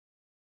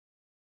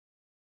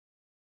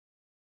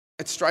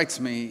It strikes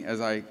me as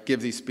I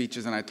give these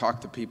speeches and I talk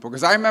to people,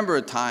 because I remember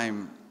a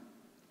time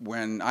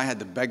when I had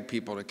to beg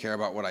people to care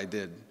about what I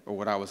did or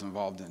what I was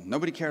involved in.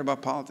 Nobody cared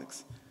about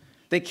politics.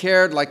 They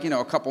cared, like,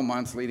 a couple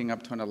months leading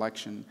up to an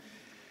election.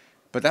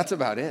 But that's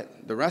about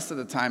it. The rest of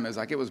the time is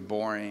like it was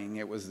boring,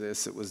 it was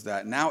this, it was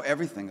that. Now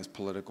everything is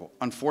political,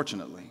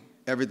 unfortunately.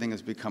 Everything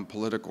has become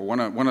political.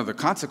 One of the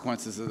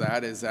consequences of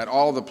that is that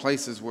all the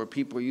places where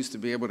people used to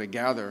be able to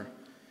gather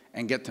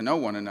and get to know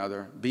one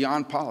another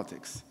beyond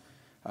politics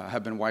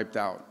have been wiped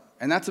out.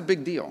 And that's a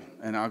big deal,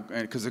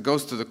 because it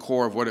goes to the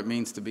core of what it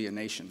means to be a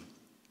nation.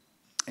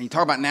 And you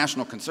talk about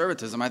national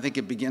conservatism, I think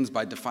it begins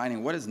by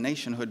defining, what does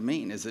nationhood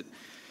mean? Is it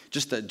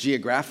just a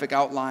geographic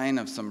outline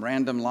of some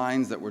random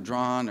lines that were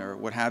drawn or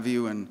what have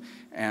you?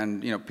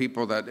 And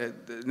people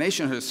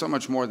nationhood is so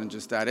much more than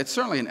just that. It's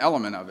certainly an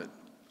element of it.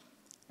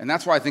 And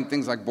that's why I think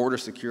things like border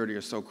security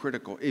are so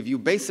critical. If you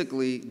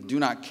basically do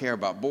not care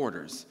about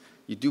borders,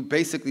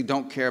 basically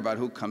don't care about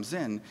who comes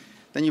in,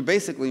 then you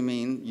basically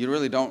mean you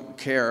really don't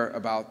care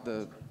about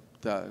the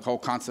whole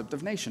concept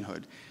of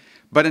nationhood.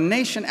 But a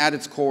nation at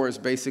its core is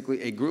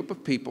basically a group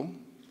of people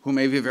who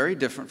may be very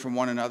different from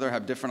one another,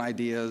 have different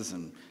ideas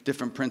and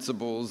different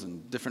principles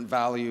and different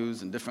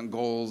values and different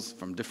goals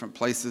from different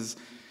places,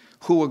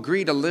 who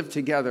agree to live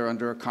together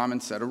under a common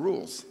set of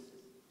rules.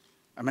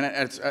 I mean,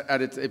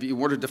 if you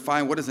were to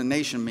define what does a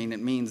nation mean, it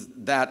means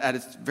that at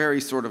its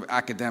very sort of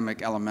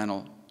academic,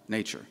 elemental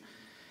nature.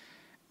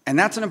 And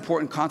that's an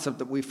important concept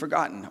that we've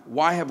forgotten.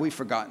 Why have we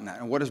forgotten that?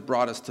 And what has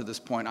brought us to this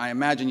point? I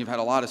imagine you've had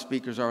a lot of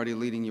speakers already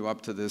leading you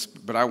up to this,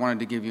 but I wanted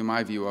to give you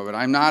my view of it.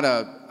 I'm not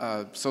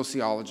a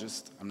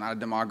sociologist. I'm not a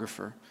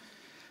demographer.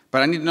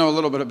 But I need to know a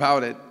little bit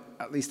about it,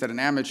 at least at an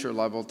amateur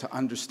level, to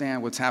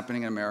understand what's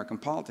happening in American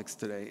politics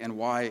today and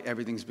why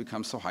everything's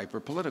become so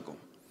hyper-political.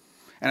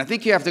 And I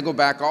think you have to go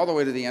back all the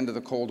way to the end of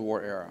the Cold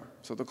War era.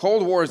 So the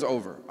Cold War is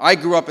over. I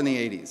grew up in the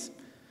 80s.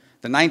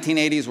 The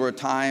 1980s were a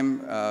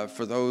time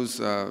for those,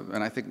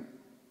 and I think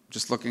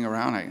just looking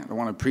around, I don't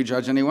want to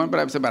prejudge anyone, but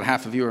I would say about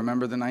half of you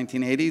remember the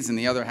 1980s, and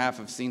the other half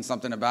have seen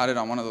something about it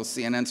on one of those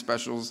CNN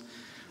specials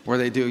where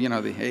they do, the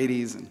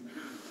 80s.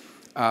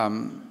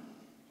 And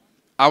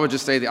I would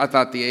just say that I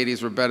thought the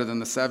 80s were better than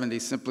the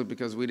 70s simply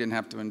because we didn't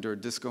have to endure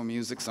disco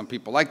music. Some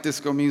people like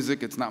disco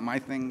music. It's not my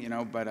thing,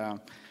 but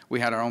we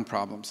had our own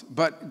problems.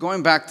 But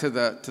going back to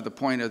the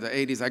point of the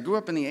 80s, I grew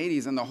up in the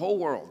 80s, and the whole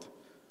world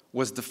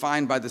was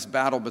defined by this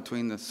battle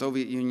between the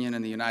Soviet Union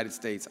and the United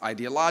States,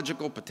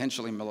 ideological,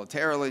 potentially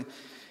militarily,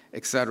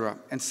 et cetera.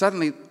 And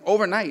suddenly,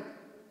 overnight,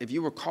 if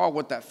you recall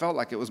what that felt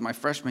like, it was my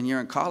freshman year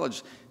in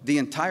college, the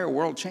entire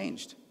world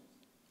changed.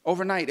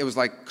 Overnight, it was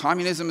like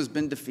communism has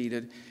been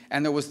defeated,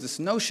 and there was this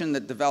notion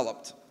that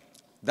developed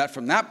that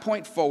from that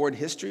point forward,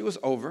 history was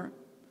over,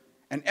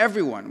 and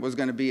everyone was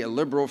going to be a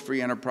liberal,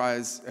 free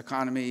enterprise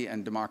economy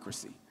and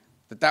democracy,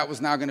 that was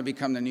now going to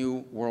become the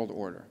new world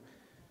order.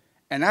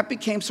 And that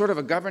became sort of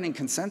a governing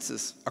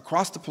consensus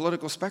across the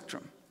political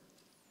spectrum,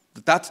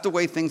 that that's the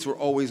way things were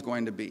always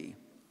going to be.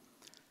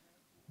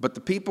 But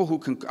the people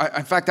who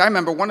in fact, I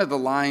remember one of the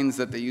lines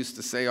that they used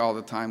to say all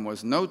the time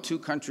was, no two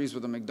countries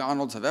with a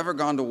McDonald's have ever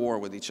gone to war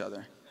with each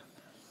other.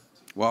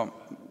 Well,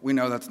 we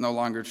know that's no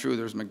longer true.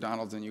 There's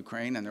McDonald's in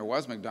Ukraine, and there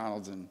was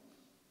McDonald's in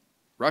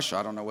Russia.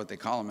 I don't know what they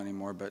call them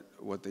anymore, but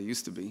what they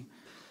used to be.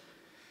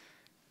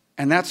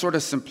 And that sort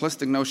of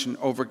simplistic notion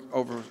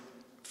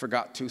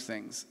forgot two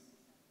things.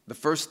 The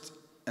first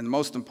and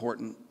most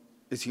important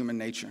is human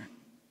nature.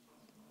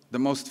 The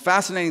most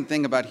fascinating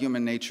thing about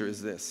human nature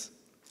is this.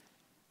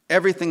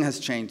 Everything has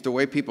changed. The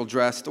way people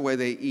dress, the way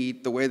they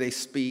eat, the way they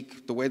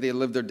speak, the way they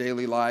live their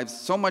daily lives.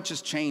 So much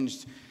has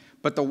changed.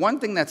 But the one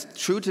thing that's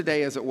true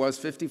today as it was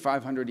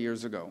 5,500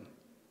 years ago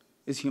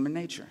is human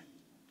nature.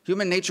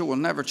 Human nature will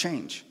never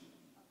change.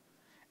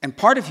 And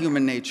part of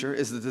human nature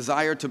is the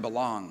desire to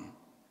belong,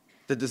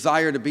 the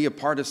desire to be a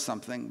part of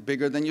something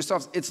bigger than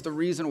yourselves. It's the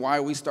reason why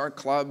we start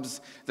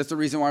clubs. That's the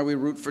reason why we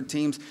root for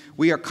teams.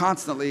 We are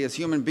constantly, as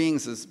human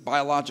beings, as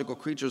biological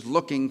creatures,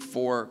 looking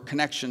for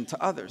connection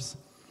to others.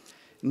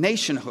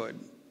 Nationhood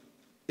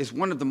is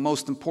one of the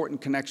most important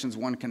connections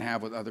one can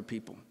have with other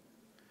people.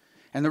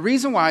 And the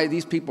reason why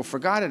these people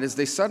forgot it is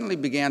they suddenly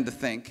began to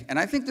think, and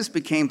I think this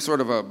became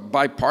sort of a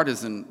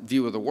bipartisan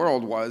view of the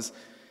world, was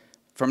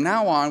from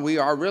now on, we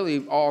are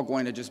really all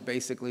going to just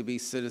basically be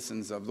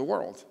citizens of the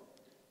world.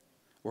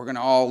 We're going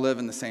to all live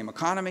in the same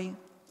economy.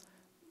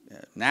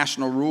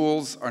 National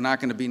rules are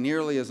not going to be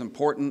nearly as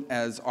important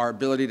as our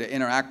ability to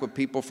interact with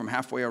people from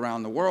halfway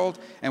around the world.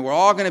 And we're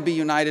all going to be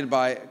united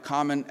by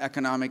common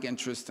economic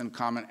interests and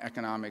common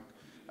economic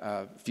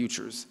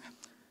futures.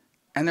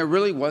 And there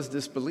really was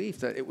this belief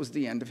that it was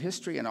the end of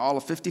history, and all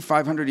of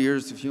 5,500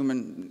 years of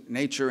human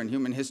nature and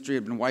human history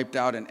had been wiped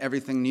out, and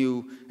everything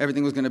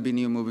was going to be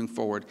new moving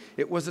forward.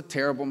 It was a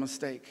terrible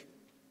mistake.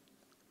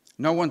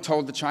 No one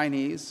told the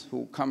Chinese,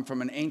 who come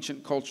from an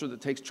ancient culture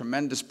that takes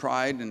tremendous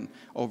pride in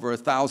over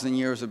 1,000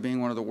 years of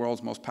being one of the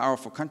world's most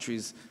powerful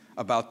countries,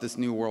 about this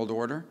new world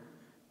order.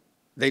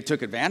 They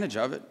took advantage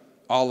of it.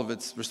 All of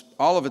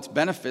its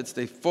benefits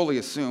they fully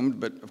assumed,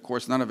 but of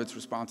course none of its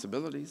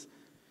responsibilities.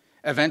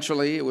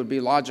 Eventually, it would be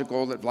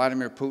logical that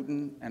Vladimir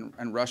Putin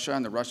and Russia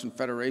and the Russian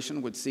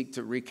Federation would seek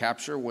to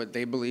recapture what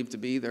they believe to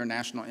be their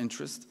national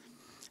interest,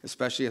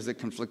 especially as it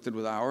conflicted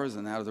with ours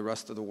and that of the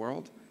rest of the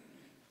world.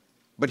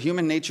 But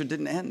human nature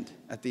didn't end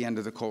at the end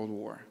of the Cold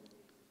War.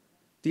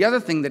 The other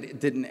thing that it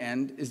didn't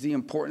end is the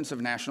importance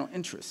of national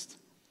interest.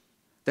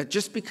 That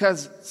just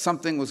because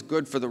something was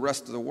good for the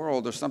rest of the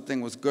world or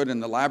something was good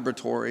in the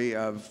laboratory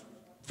of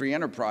free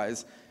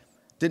enterprise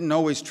didn't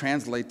always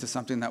translate to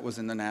something that was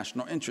in the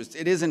national interest.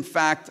 It is, in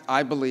fact,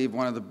 I believe,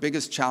 one of the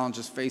biggest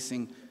challenges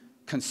facing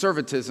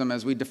conservatism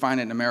as we define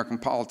it in American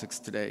politics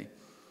today.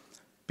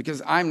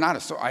 Because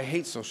I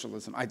hate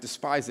socialism. I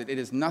despise it. It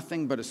is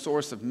nothing but a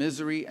source of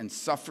misery and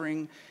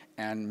suffering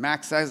and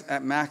mass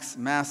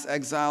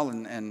exile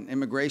and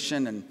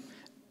immigration and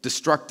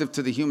destructive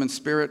to the human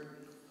spirit.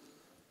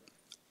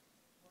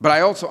 But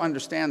I also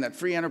understand that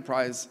free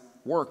enterprise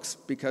works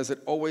because it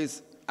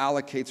always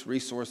allocates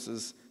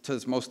resources to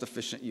its most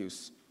efficient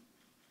use.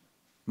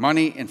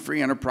 Money in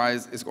free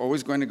enterprise is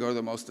always going to go to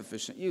the most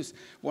efficient use.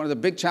 One of the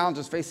big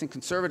challenges facing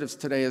conservatives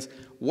today is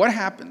what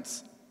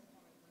happens?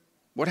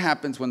 What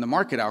happens when the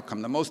market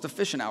outcome, the most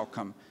efficient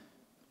outcome,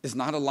 is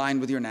not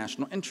aligned with your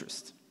national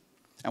interest?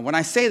 And when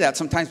I say that,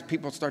 sometimes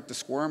people start to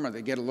squirm or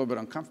they get a little bit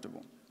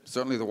uncomfortable.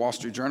 Certainly the Wall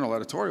Street Journal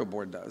editorial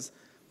board does.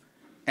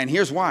 And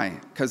here's why.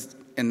 Because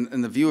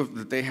in the view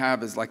that they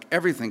have is like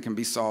everything can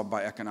be solved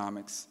by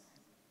economics.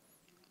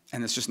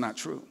 And it's just not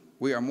true.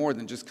 We are more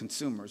than just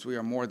consumers. We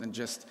are more than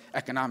just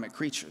economic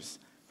creatures.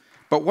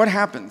 But what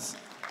happens?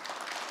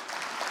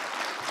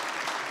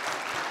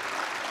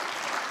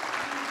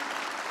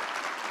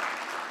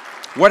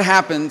 What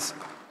happens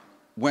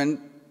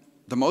when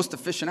the most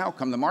efficient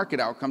outcome, the market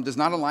outcome, does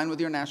not align with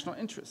your national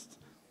interest?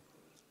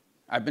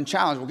 I've been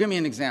challenged. Well, give me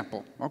an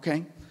example.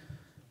 Okay.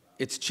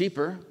 It's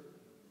cheaper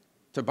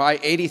to buy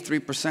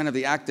 83% of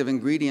the active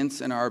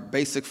ingredients in our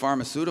basic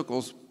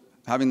pharmaceuticals,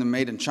 having them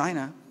made in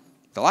China.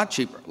 It's a lot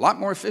cheaper, a lot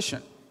more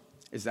efficient.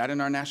 Is that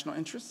in our national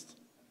interest?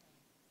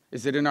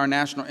 Is it in our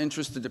national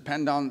interest to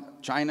depend on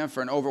China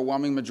for an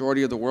overwhelming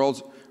majority of the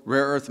world's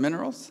rare earth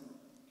minerals?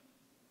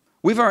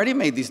 We've already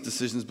made these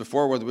decisions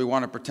before, whether we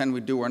want to pretend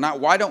we do or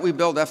not. Why don't we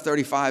build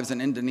F-35s in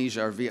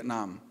Indonesia or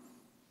Vietnam?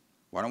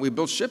 Why don't we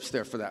build ships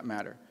there, for that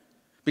matter?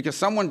 Because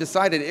someone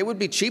decided it would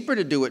be cheaper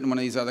to do it in one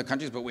of these other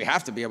countries, but we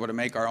have to be able to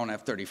make our own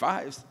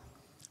F-35s.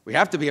 We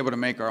have to be able to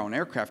make our own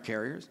aircraft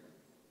carriers.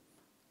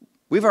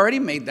 We've already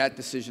made that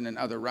decision in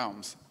other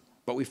realms,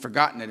 but we've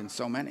forgotten it in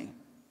so many.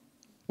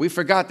 We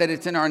forgot that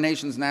it's in our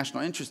nation's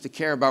national interest to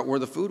care about where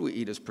the food we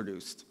eat is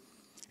produced.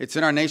 It's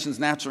in our nation's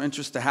national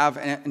interest to have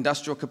an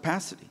industrial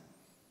capacity.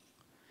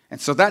 And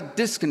so that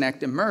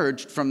disconnect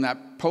emerged from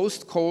that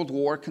post-Cold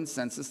War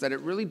consensus that it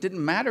really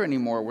didn't matter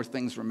anymore where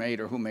things were made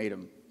or who made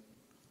them.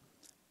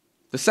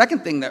 The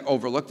second thing that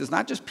overlooked is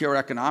not just pure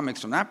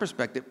economics from that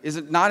perspective. Is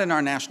it not in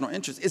our national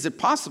interest? Is it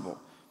possible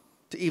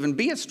to even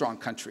be a strong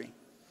country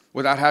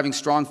without having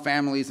strong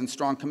families and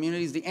strong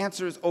communities? The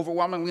answer is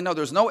overwhelmingly no.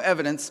 There's no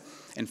evidence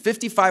in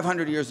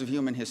 5,500 years of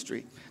human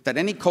history that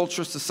any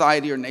culture,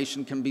 society, or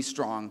nation can be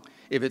strong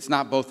if it's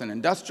not both an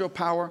industrial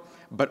power,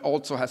 but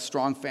also has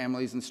strong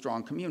families and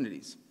strong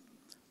communities.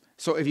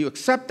 So if you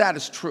accept that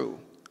as true,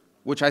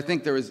 which I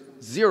think there is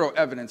zero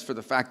evidence for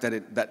the fact that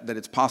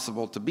it's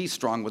possible to be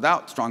strong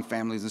without strong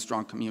families and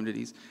strong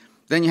communities,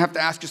 then you have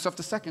to ask yourself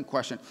the second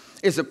question.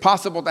 Is it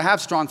possible to have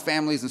strong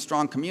families and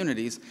strong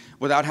communities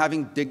without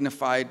having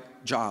dignified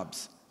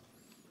jobs?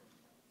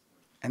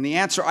 And the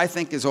answer, I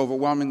think, is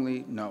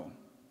overwhelmingly no.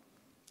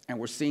 And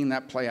we're seeing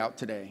that play out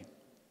today.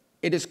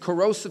 It is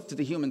corrosive to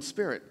the human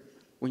spirit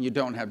when you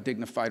don't have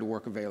dignified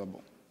work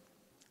available.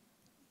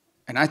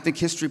 And I think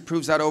history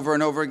proves that over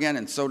and over again,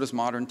 and so does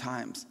modern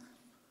times.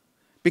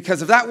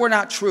 Because if that were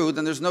not true,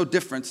 then there's no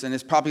difference, and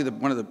it's probably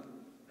one of the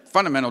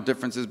fundamental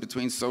differences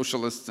between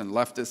socialists and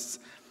leftists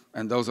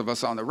and those of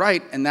us on the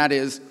right, and that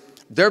is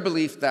their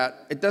belief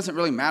that it doesn't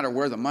really matter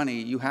where the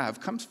money you have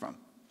comes from.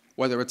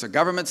 Whether it's a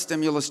government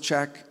stimulus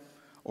check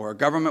or a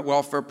government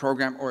welfare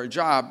program or a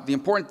job, the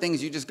important thing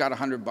is you just got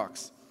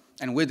 $100,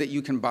 and with it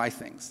you can buy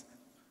things.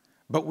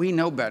 But we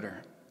know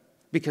better,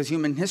 because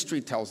human history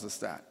tells us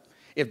that.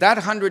 If that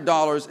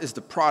 $100 is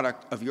the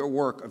product of your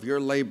work, of your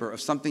labor, of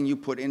something you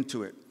put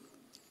into it,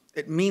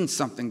 it means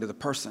something to the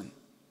person.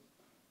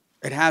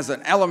 It has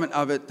an element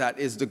of it that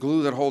is the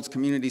glue that holds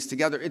communities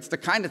together. It's the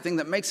kind of thing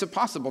that makes it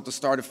possible to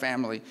start a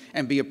family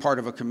and be a part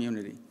of a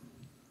community.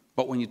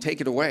 But when you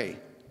take it away,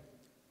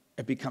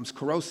 it becomes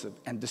corrosive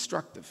and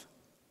destructive.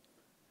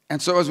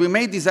 And so as we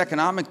made these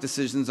economic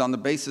decisions on the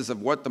basis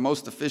of what the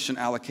most efficient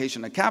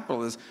allocation of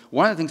capital is,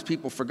 one of the things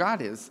people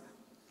forgot is,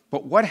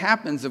 but what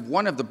happens if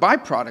one of the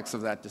byproducts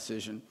of that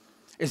decision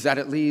is that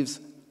it leaves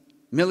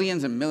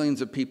millions and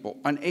millions of people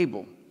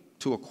unable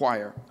to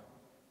acquire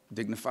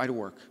dignified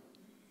work?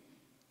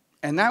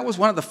 And that was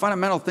one of the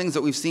fundamental things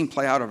that we've seen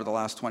play out over the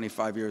last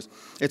 25 years.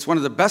 It's one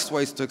of the best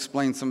ways to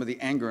explain some of the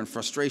anger and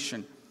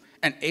frustration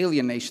and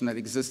alienation that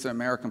exists in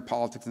American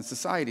politics and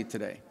society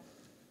today,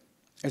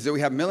 is that we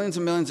have millions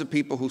and millions of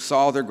people who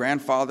saw their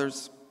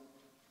grandfathers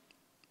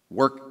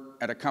work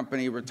at a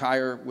company,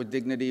 retire with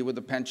dignity, with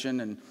a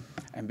pension,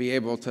 and be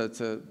able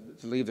to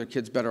leave their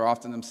kids better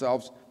off than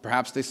themselves.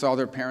 Perhaps they saw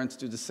their parents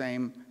do the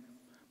same.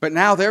 But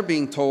now they're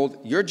being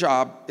told, your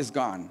job is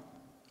gone.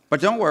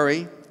 But don't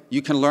worry,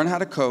 you can learn how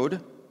to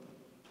code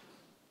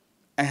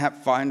and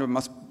find a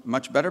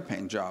much better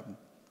paying job.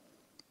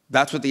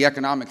 That's what the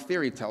economic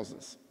theory tells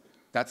us.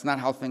 That's not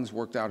how things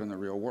worked out in the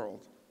real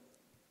world.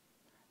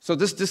 So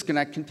this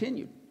disconnect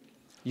continued.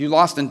 You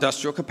lost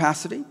industrial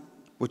capacity,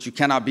 which you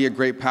cannot be a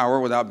great power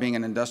without being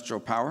an industrial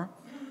power.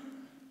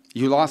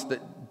 You lost the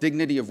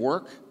dignity of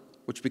work,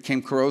 which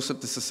became corrosive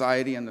to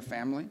society and the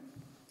family.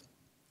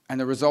 And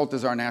the result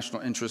is our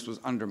national interest was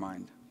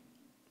undermined.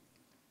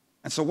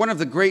 And so one of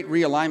the great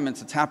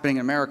realignments that's happening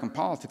in American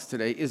politics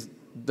today is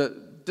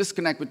the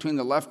disconnect between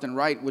the left and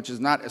right, which is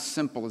not as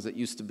simple as it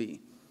used to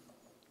be.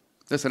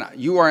 Listen,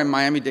 you are in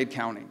Miami-Dade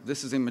County.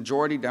 This is a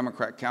majority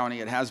Democrat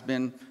county. It has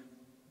been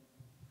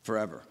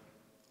forever.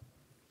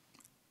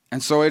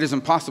 And so it is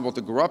impossible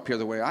to grow up here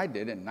the way I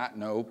did and not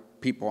know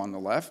people on the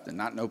left and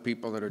not know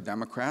people that are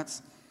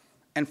Democrats.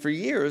 And for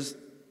years,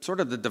 sort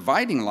of the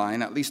dividing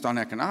line, at least on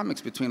economics,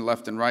 between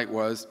left and right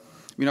was,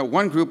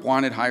 one group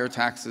wanted higher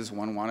taxes,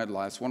 one wanted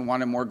less, one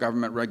wanted more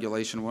government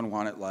regulation, one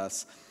wanted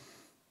less.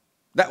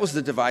 That was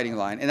the dividing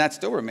line, and that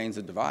still remains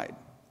a divide.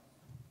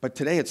 But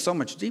today it's so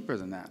much deeper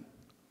than that.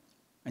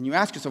 And you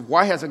ask yourself,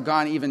 why has it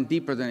gone even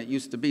deeper than it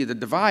used to be? The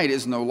divide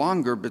is no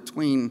longer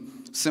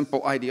between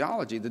simple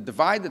ideology. The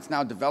divide that's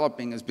now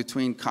developing is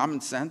between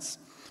common sense,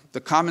 the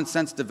common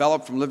sense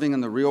developed from living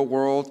in the real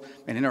world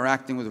and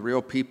interacting with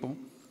real people,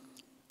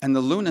 and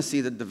the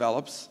lunacy that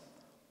develops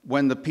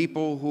when the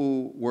people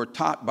who were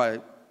taught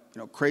by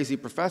crazy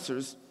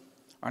professors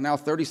are now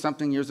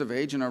 30-something years of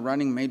age and are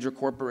running major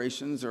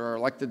corporations or are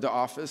elected to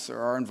office or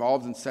are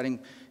involved in setting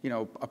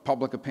a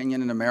public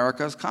opinion in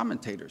America as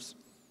commentators.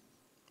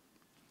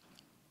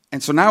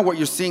 And so now what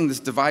you're seeing this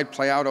divide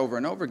play out over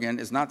and over again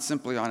is not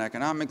simply on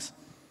economics.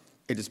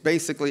 It is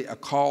basically a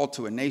call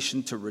to a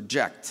nation to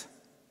reject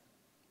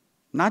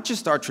not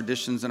just our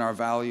traditions and our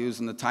values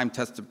and the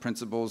time-tested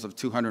principles of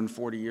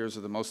 240 years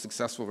of the most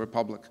successful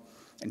republic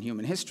in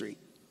human history,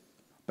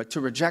 but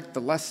to reject the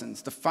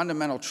lessons, the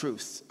fundamental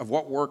truths of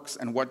what works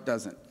and what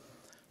doesn't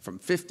from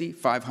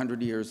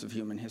 500 years of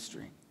human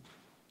history.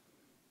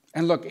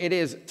 And look, it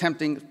is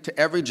tempting to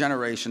every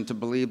generation to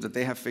believe that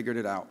they have figured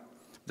it out,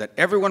 that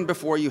everyone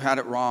before you had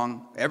it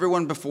wrong,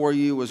 everyone before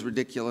you was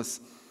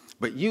ridiculous,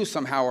 but you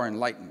somehow are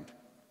enlightened.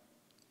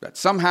 That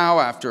somehow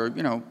after,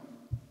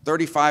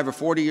 35 or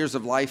 40 years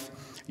of life,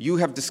 you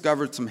have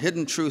discovered some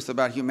hidden truth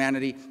about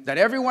humanity that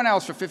everyone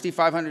else for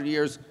 5,500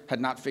 years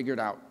had not figured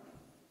out.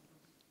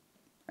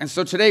 And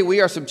so today we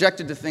are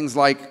subjected to things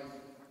like,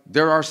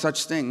 there are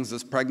such things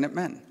as pregnant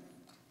men.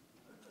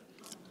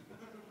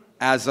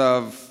 As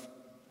of,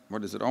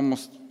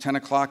 almost 10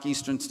 o'clock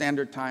Eastern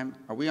Standard Time.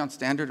 Are we on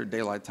Standard or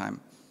Daylight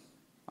Time?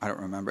 I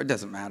don't remember. It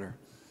doesn't matter.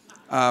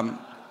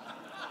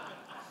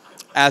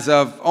 As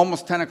of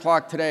almost 10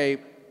 o'clock today,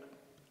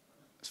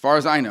 as far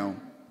as I know,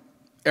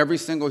 every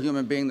single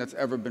human being that's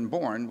ever been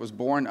born was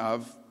born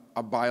of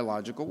a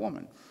biological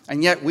woman.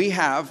 And yet we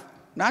have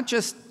not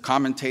just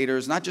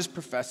commentators, not just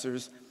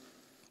professors,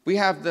 we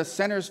have the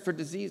Centers for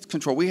Disease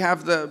Control. We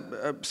have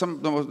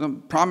the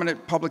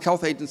prominent public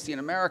health agency in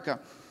America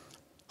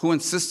who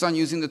insists on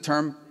using the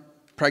term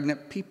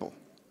pregnant people.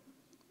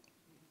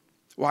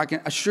 Well, I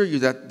can assure you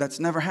that that's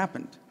never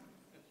happened.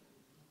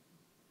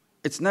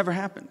 It's never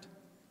happened.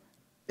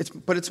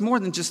 But it's more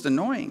than just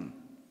annoying.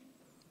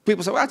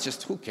 People say, well, that's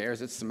just, who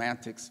cares? It's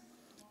semantics.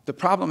 The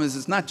problem is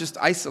it's not just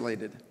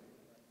isolated.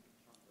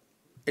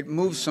 It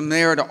moves from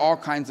there to all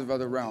kinds of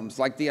other realms,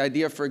 like the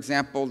idea, for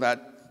example,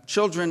 that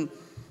children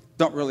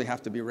don't really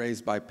have to be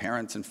raised by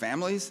parents and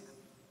families.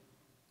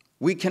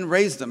 We can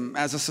raise them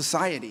as a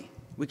society.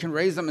 We can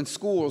raise them in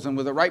schools, and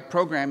with the right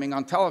programming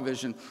on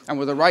television and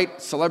with the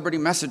right celebrity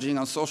messaging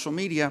on social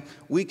media,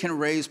 we can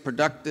raise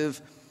productive,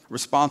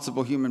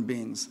 responsible human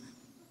beings.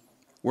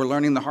 We're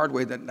learning the hard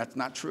way that that's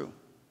not true.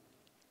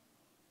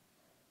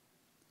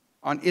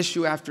 On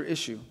issue after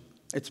issue,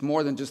 it's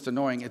more than just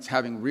annoying, it's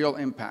having real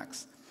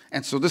impacts.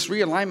 And so this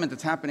realignment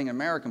that's happening in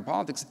American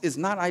politics is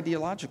not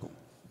ideological.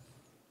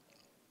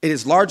 It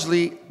is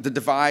largely the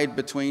divide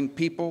between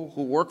people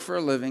who work for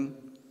a living,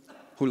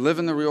 who live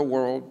in the real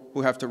world,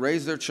 who have to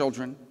raise their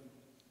children,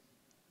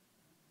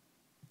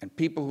 and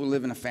people who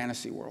live in a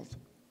fantasy world,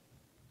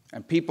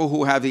 and people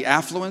who have the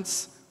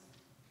affluence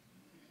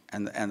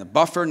and the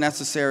buffer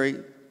necessary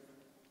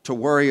to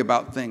worry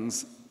about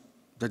things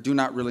that do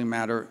not really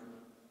matter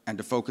and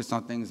to focus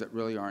on things that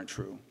really aren't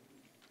true.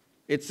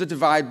 It's the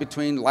divide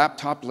between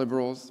laptop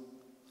liberals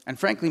and,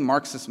 frankly,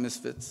 Marxist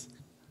misfits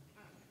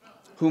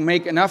who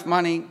make enough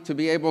money to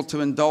be able to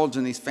indulge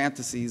in these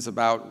fantasies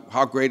about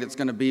how great it's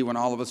going to be when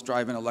all of us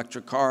drive an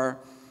electric car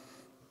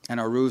and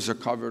our roofs are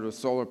covered with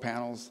solar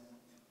panels,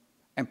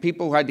 and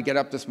people who had to get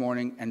up this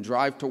morning and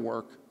drive to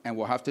work and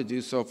will have to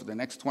do so for the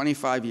next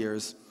 25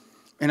 years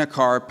in a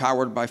car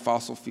powered by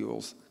fossil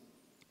fuels,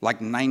 like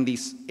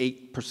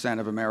 98%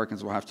 of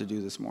Americans will have to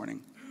do this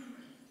morning.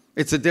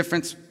 It's a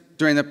difference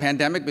during the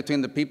pandemic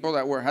between the people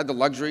that had the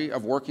luxury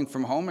of working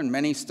from home, and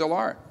many still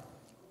are.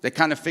 They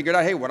kind of figured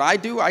out, hey, what I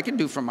do, I can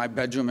do from my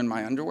bedroom in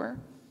my underwear.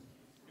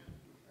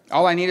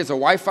 All I need is a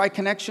Wi-Fi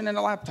connection and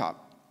a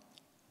laptop.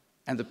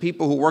 And the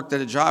people who worked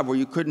at a job where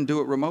you couldn't do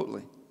it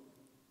remotely.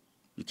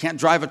 You can't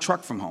drive a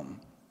truck from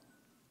home.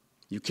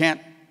 You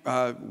can't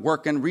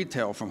work in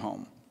retail from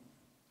home.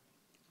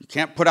 You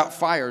can't put out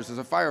fires as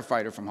a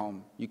firefighter from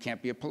home. You can't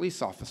be a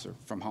police officer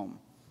from home.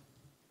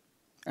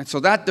 And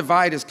so that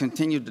divide has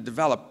continued to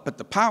develop. But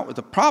the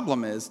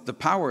problem is the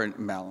power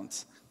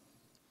imbalance.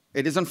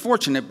 It is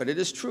unfortunate, but it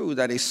is true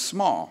that a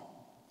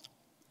small,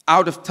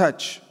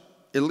 out-of-touch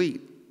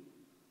elite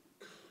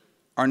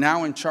are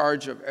now in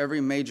charge of every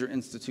major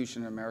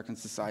institution in American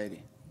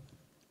society.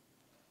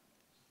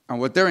 And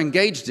what they're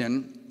engaged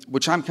in,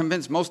 which I'm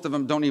convinced most of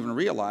them don't even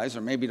realize,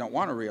 or maybe don't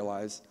want to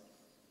realize,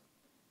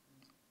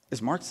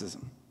 is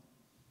Marxism.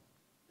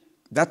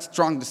 That's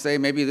strong to say.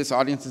 Maybe this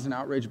audience isn't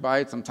outraged by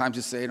it. Sometimes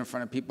you say it in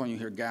front of people and you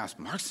hear gasp,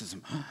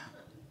 Marxism?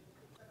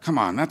 Come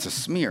on, that's a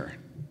smear.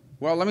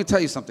 Well, let me tell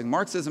you something.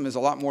 Marxism is a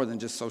lot more than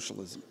just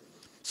socialism.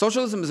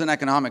 Socialism is an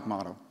economic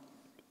model.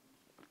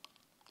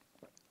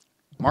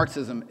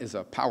 Marxism is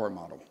a power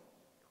model.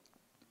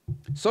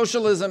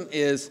 Socialism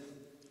is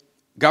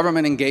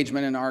government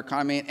engagement in our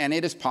economy, and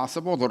it is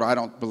possible, though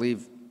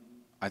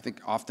I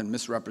think often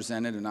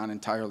misrepresented and not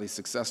entirely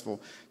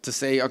successful, to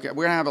say, okay,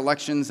 we're going to have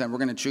elections and we're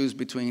going to choose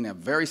between a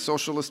very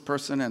socialist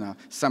person and a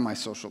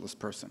semi-socialist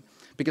person.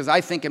 Because I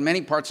think in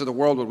many parts of the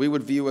world, what we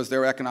would view as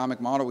their economic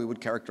model, we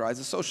would characterize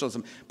as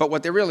socialism. But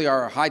what they really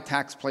are high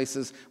tax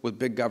places with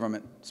big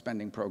government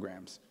spending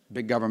programs,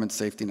 big government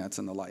safety nets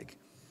and the like.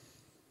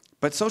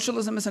 But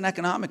socialism is an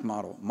economic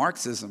model.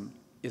 Marxism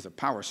is a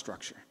power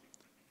structure.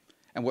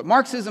 And what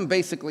Marxism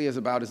basically is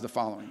about is the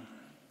following.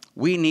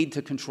 We need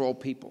to control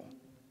people.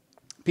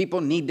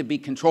 People need to be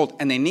controlled,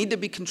 and they need to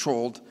be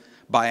controlled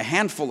by a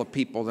handful of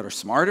people that are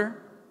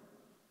smarter,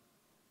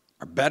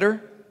 are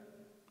better,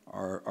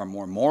 are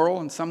more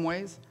moral in some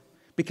ways.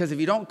 Because if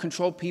you don't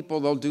control people,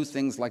 they'll do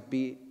things like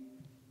be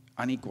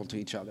unequal to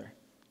each other.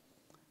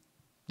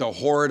 They'll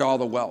hoard all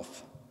the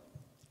wealth.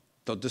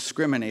 They'll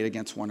discriminate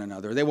against one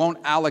another. They won't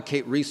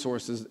allocate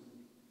resources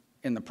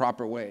in the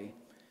proper way.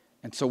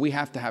 And so we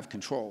have to have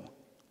control.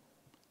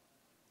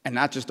 And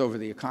not just over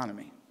the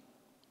economy.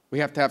 We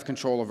have to have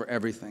control over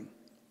everything.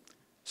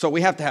 So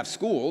we have to have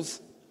schools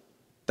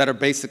that are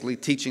basically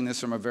teaching this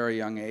from a very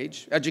young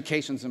age.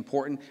 Education is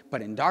important,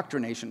 but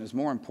indoctrination is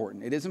more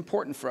important. It is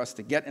important for us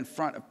to get in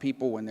front of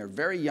people when they're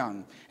very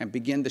young and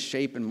begin to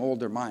shape and mold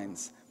their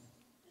minds.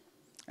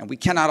 And we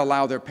cannot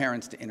allow their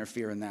parents to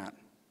interfere in that.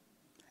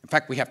 In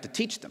fact, we have to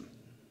teach them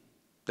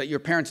that your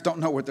parents don't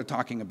know what they're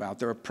talking about.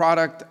 They're a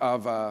product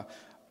of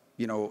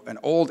an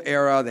old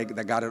era. They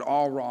got it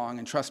all wrong,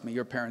 and trust me,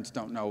 your parents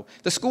don't know.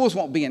 The schools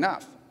won't be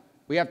enough.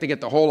 We have to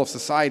get the whole of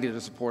society to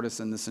support us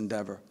in this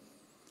endeavor.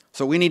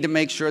 So we need to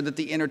make sure that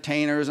the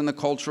entertainers and the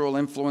cultural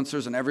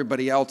influencers and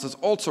everybody else is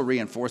also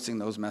reinforcing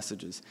those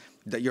messages.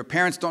 That your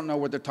parents don't know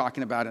what they're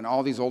talking about, and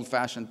all these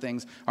old-fashioned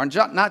things are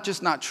not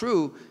just not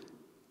true,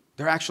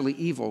 they're actually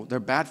evil. They're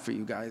bad for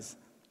you guys.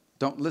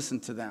 Don't listen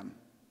to them.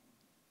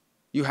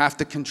 You have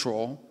to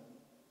control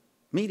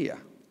media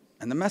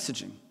and the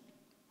messaging.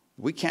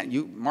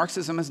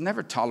 Marxism has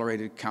never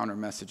tolerated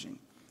counter-messaging.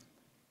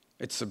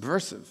 It's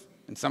subversive.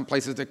 In some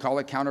places they call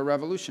it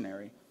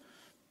counter-revolutionary.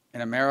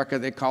 In America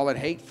they call it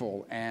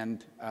hateful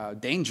and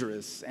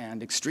dangerous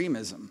and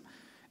extremism.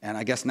 And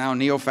I guess now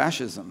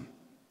neo-fascism.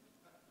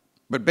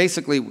 But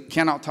basically we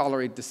cannot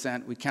tolerate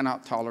dissent. We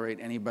cannot tolerate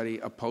anybody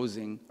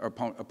opposing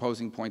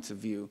points of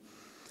view.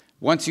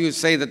 Once you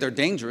say that they're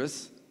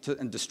dangerous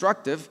and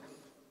destructive,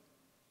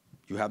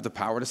 you have the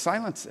power to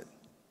silence it.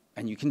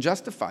 And you can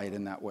justify it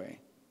in that way.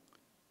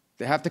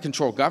 They have to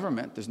control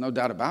government, there's no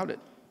doubt about it.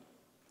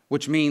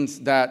 Which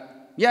means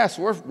that, yes,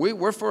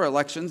 we're for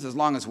elections as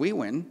long as we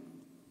win.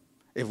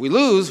 If we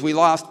lose, we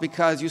lost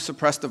because you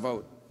suppressed the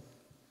vote.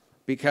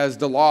 Because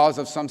the laws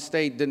of some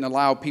state didn't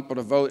allow people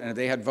to vote, and if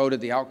they had voted,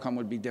 the outcome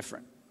would be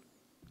different.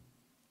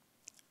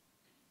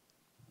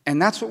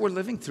 And that's what we're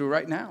living through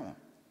right now.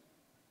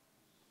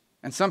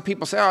 And some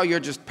people say, oh, you're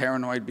just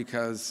paranoid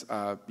because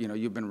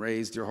you've been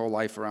raised your whole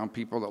life around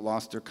people that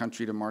lost their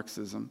country to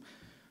Marxism.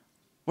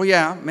 Well,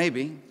 yeah,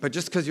 maybe. But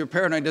just because you're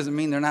paranoid doesn't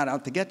mean they're not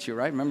out to get you,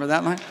 right? Remember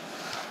that line?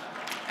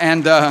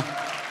 And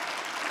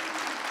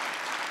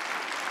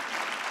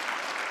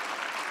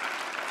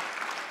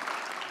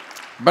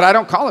but I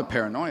don't call it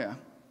paranoia.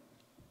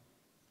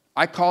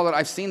 I call it,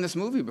 I've seen this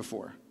movie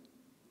before.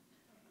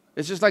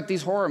 It's just like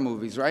these horror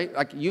movies, right?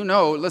 Like,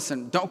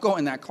 listen, don't go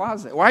in that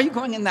closet. Why are you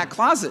going in that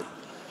closet?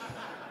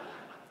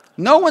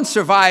 No one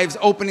survives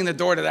opening the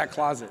door to that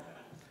closet.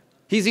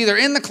 He's either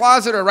in the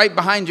closet or right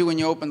behind you when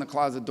you open the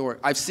closet door.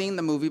 I've seen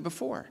the movie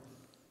before.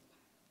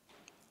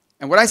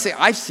 And when I say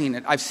I've seen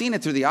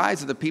it through the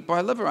eyes of the people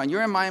I live around.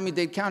 You're in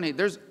Miami-Dade County.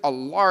 There's a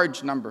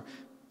large number,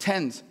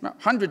 tens,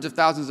 hundreds of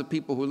thousands of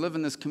people who live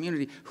in this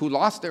community who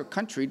lost their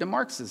country to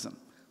Marxism.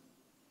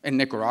 In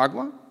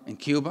Nicaragua, in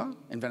Cuba,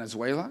 in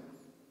Venezuela.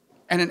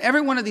 And in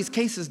every one of these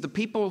cases, the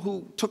people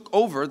who took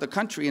over the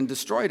country and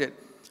destroyed it,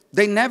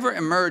 they never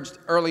emerged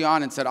early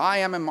on and said, I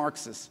am a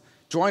Marxist.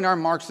 Join our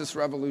Marxist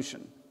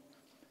revolution.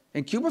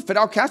 In Cuba,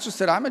 Fidel Castro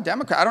said, I'm a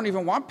Democrat. I don't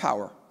even want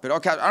power. Fidel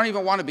Castro, I don't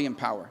even want to be in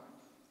power.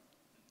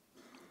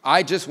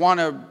 I just want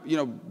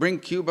to, bring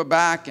Cuba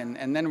back,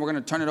 and then we're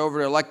going to turn it over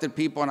to elected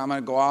people, and I'm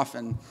going to go off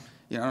and,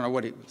 I don't know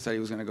what he said he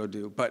was going to go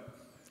do. But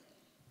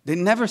they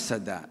never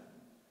said that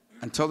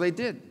until they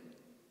did.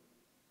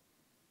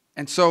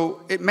 And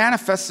so it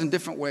manifests in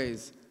different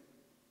ways.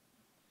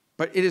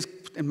 But it is,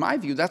 in my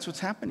view, that's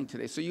what's happening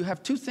today. So you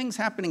have two things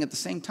happening at the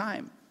same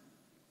time.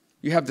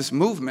 You have this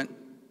movement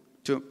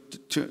to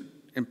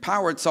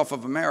empower itself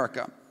of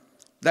America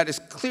that is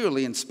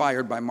clearly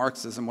inspired by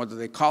Marxism, whether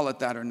they call it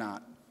that or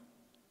not.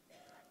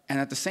 And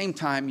at the same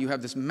time, you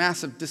have this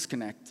massive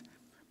disconnect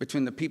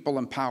between the people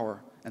in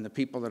power and the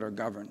people that are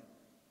governed.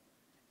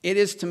 It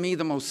is, to me,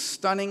 the most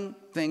stunning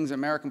things in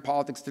American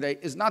politics today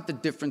is not the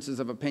differences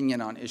of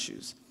opinion on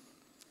issues.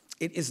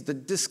 It is the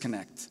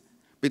disconnect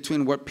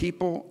between what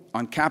people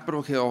on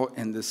Capitol Hill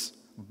in this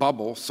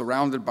bubble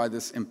surrounded by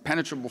this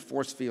impenetrable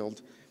force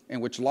field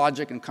in which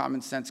logic and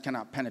common sense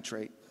cannot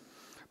penetrate,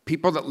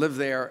 people that live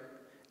there,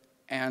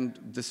 and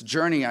this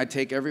journey I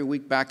take every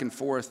week back and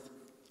forth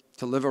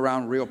to live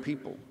around real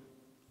people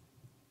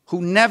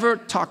who never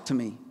talk to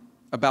me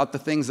about the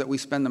things that we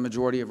spend the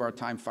majority of our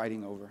time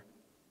fighting over.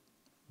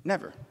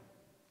 Never.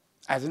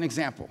 As an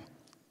example,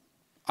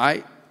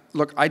 I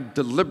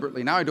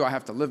deliberately, now I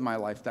have to live my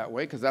life that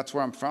way because that's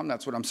where I'm from,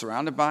 that's what I'm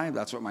surrounded by,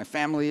 that's what my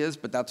family is,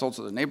 but that's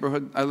also the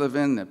neighborhood I live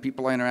in, the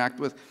people I interact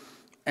with.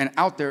 And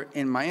out there,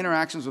 in my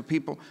interactions with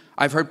people,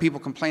 I've heard people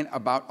complain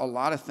about a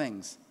lot of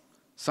things,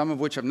 some of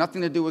which have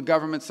nothing to do with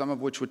government, some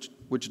of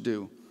which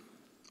do.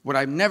 What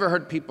I've never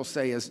heard people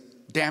say is,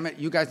 damn it,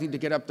 you guys need to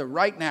get up there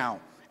right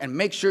now and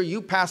make sure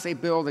you pass a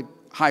bill that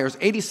hires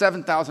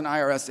 87,000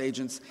 IRS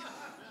agents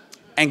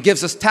and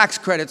gives us tax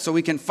credits so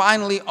we can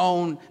finally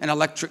own an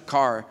electric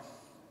car.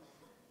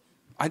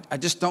 I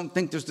just don't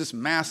think there's this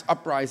mass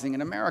uprising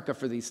in America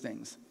for these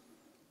things.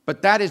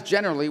 But that is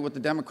generally what the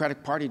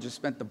Democratic Party just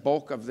spent the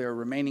bulk of their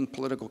remaining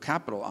political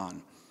capital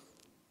on.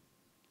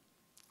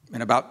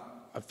 In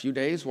about a few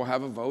days, we'll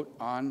have a vote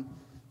on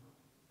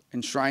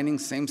enshrining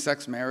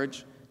same-sex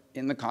marriage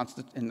in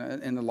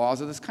the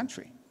laws of this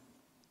country.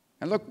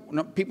 And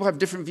look, people have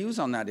different views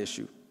on that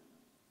issue.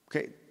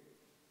 Okay,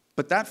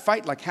 but that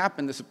fight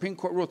happened, the Supreme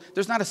Court ruled,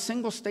 there's not a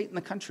single state in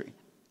the country,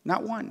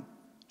 not one,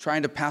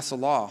 trying to pass a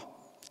law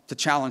to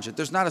challenge it.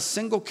 There's not a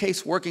single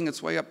case working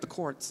its way up the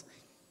courts,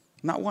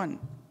 not one.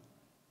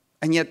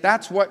 And yet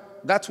that's one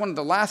of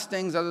the last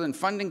things other than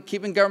funding,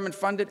 keeping government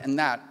funded, and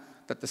that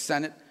the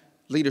Senate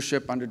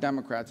leadership under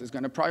Democrats is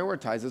going to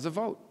prioritize as a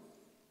vote.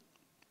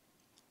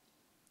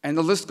 And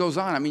the list goes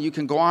on. I mean, you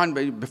can go on,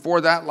 but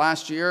before that,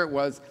 last year, it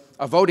was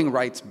a voting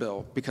rights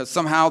bill, because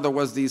somehow there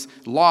was these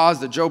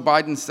laws that Joe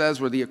Biden says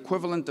were the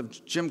equivalent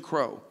of Jim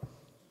Crow.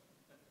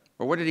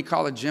 Or what did he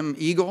call it, Jim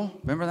Eagle?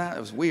 Remember that? It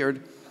was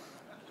weird.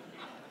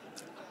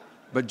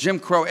 But Jim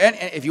Crow, and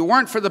if you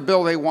weren't for the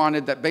bill they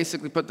wanted that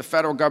basically put the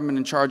federal government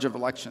in charge of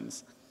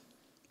elections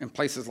in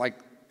places like,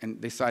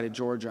 and they cited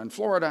Georgia and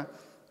Florida,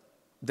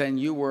 then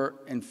you were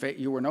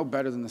no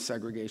better than the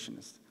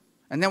segregationists.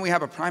 And then we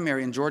have a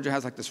primary, and Georgia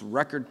has this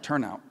record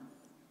turnout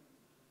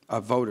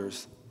of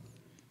voters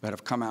that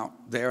have come out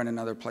there and in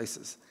other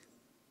places.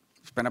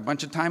 Spent a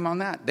bunch of time on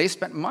that. They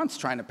spent months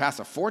trying to pass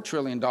a $4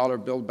 trillion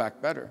Build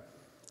Back Better,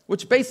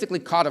 which basically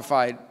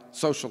codified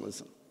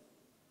socialism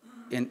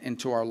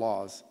into our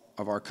laws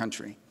of our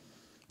country.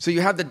 So you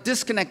have the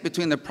disconnect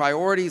between the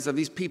priorities of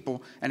these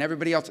people and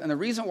everybody else. And the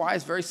reason why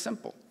is very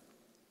simple.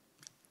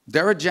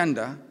 Their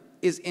agenda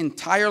is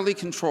entirely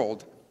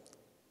controlled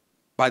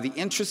by the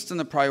interests and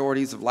the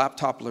priorities of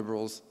laptop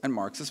liberals and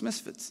Marxist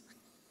misfits.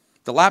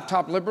 The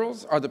laptop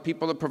liberals are the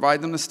people that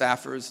provide them the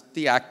staffers,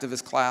 the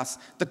activist class,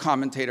 the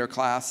commentator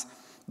class,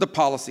 the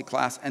policy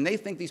class, and they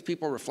think these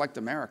people reflect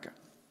America.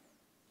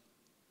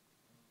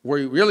 Where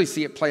you really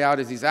see it play out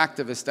is these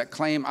activists that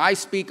claim, I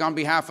speak on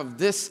behalf of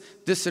this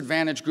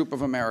disadvantaged group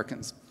of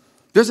Americans.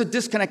 There's a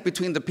disconnect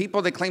between the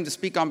people they claim to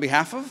speak on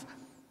behalf of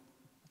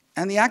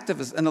and the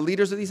activists and the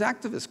leaders of these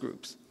activist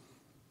groups.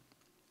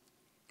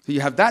 So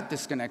you have that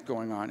disconnect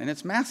going on, and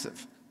it's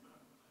massive.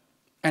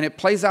 And it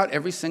plays out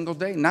every single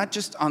day, not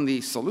just on the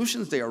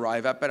solutions they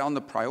arrive at, but on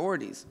the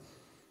priorities.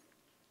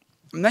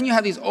 And then you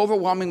have these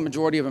overwhelming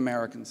majority of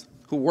Americans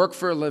who work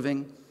for a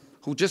living,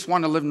 who just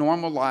want to live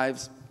normal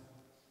lives,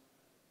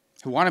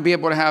 who want to be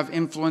able to have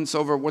influence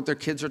over what their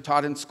kids are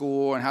taught in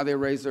school and how they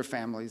raise their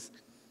families.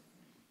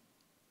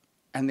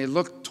 And they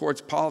look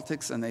towards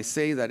politics and they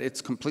say that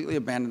it's completely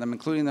abandoned them,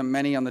 including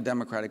many on the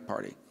Democratic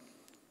Party.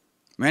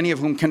 Many of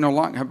whom can no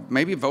longer have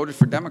maybe voted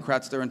for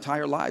Democrats their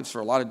entire lives for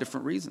a lot of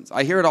different reasons.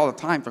 I hear it all the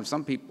time from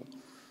some people.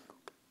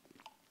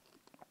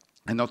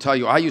 And they'll tell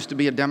you, I used to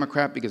be a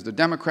Democrat because the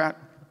Democrat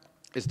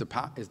is the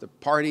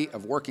party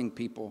of working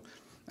people,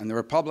 and the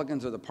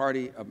Republicans are the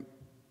party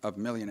of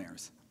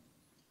millionaires.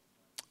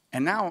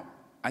 And now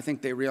I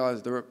think they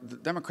realize the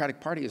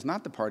Democratic Party is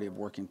not the party of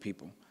working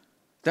people.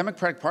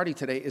 Democratic Party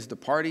today is the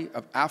party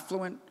of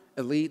affluent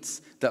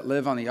elites that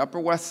live on the Upper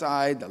West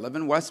Side, that live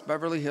in West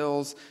Beverly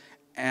Hills,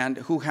 and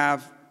who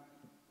have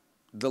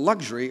the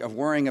luxury of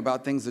worrying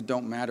about things that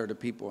don't matter to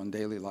people in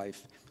daily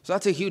life. So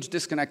that's a huge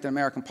disconnect in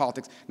American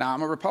politics. Now,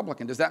 I'm a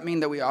Republican. Does that mean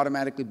that we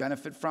automatically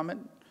benefit from it?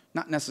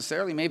 Not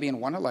necessarily, maybe in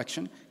one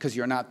election, because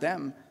you're not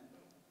them.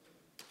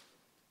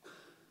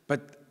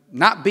 But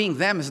not being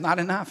them is not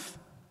enough,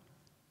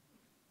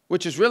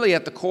 which is really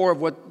at the core of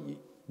what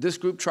this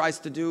group tries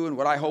to do and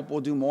what I hope we'll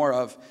do more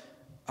of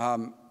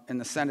in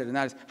the Senate, and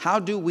that is, how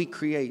do we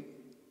create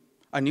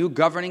a new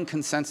governing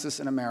consensus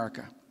in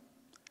America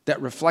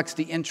that reflects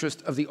the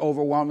interest of the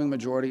overwhelming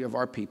majority of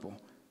our people?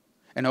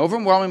 An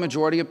overwhelming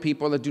majority of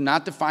people that do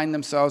not define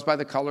themselves by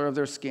the color of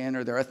their skin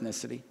or their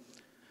ethnicity,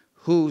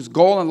 whose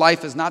goal in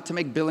life is not to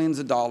make billions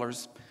of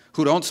dollars,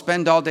 who don't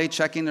spend all day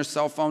checking their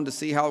cell phone to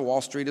see how Wall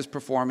Street is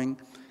performing,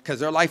 because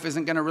their life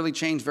isn't going to really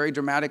change very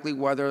dramatically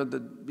whether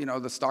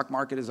the stock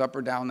market is up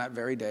or down that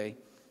very day.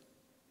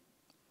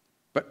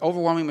 But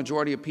overwhelming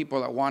majority of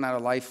people that want out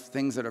of life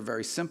things that are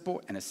very simple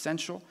and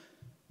essential,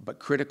 but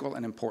critical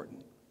and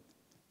important.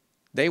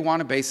 They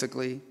want to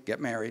basically get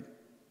married,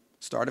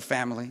 start a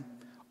family,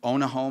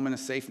 own a home in a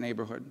safe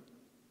neighborhood,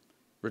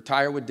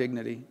 retire with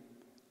dignity,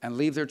 and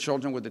leave their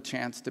children with the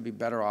chance to be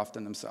better off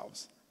than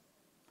themselves.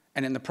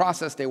 And in the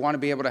process, they want to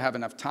be able to have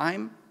enough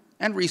time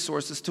and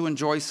resources to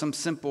enjoy some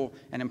simple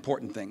and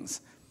important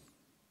things,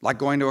 like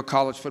going to a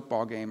college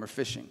football game or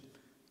fishing,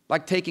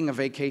 like taking a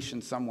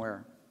vacation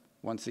somewhere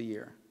once a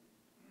year.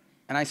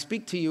 And I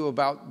speak to you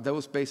about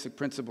those basic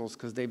principles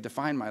because they've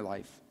defined my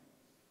life.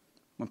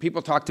 When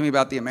people talk to me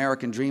about the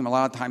American dream, a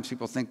lot of times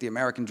people think the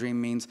American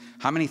dream means,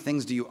 how many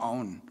things do you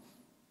own?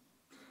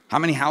 How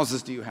many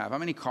houses do you have? How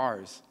many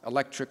cars,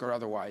 electric or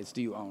otherwise,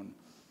 do you own?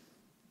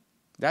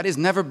 That has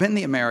never been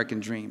the American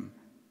dream.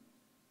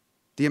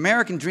 The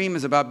American dream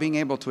is about being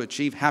able to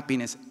achieve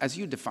happiness as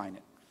you define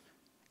it.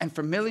 And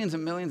for millions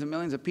and millions and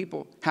millions of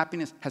people,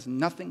 happiness has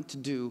nothing to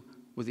do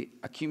with the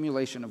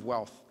accumulation of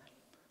wealth.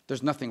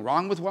 There's nothing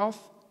wrong with wealth.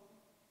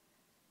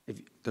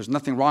 There's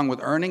nothing wrong with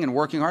earning and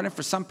working hard. And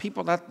for some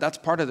people, that's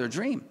part of their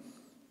dream.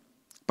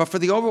 But for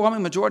the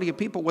overwhelming majority of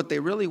people, what they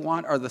really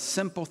want are the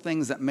simple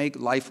things that make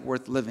life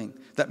worth living,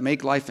 that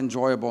make life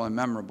enjoyable and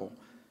memorable,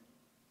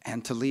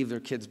 and to leave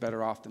their kids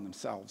better off than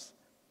themselves.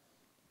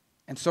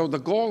 And so the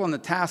goal and the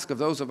task of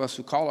those of us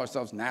who call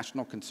ourselves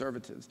national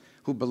conservatives,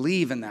 who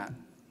believe in that,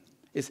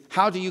 is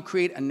how do you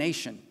create a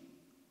nation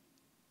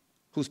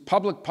whose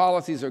public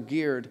policies are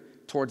geared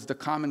towards the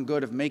common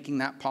good of making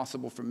that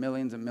possible for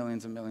millions and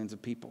millions and millions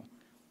of people?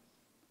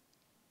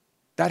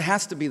 That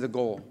has to be the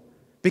goal.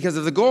 Because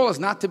if the goal is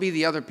not to be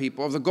the other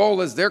people, if the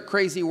goal is they're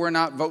crazy, we're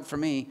not, vote for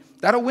me,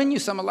 that'll win you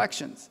some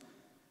elections.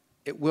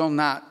 It will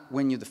not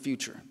win you the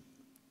future.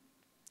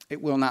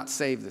 It will not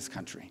save this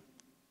country.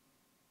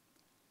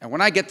 And when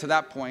I get to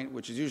that point,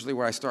 which is usually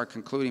where I start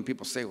concluding,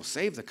 people say, well,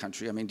 save the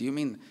country. I mean, do you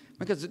mean,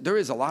 because there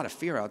is a lot of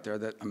fear out there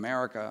that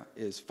America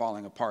is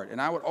falling apart. And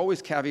I would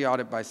always caveat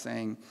it by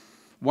saying,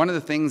 one of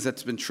the things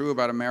that's been true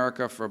about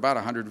America for about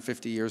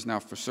 150 years now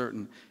for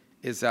certain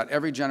is that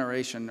every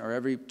generation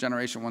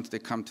once they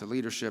come to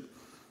leadership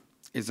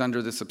is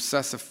under this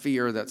obsessive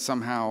fear that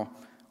somehow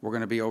we're going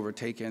to be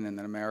overtaken and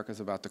that America's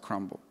about to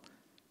crumble.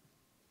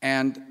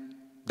 And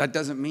that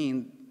doesn't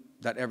mean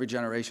that every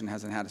generation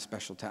hasn't had a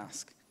special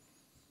task.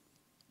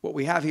 What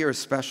we have here is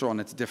special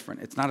and it's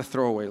different. It's not a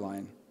throwaway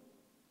line.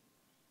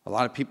 A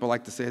lot of people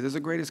like to say, this is the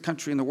greatest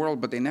country in the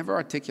world, but they never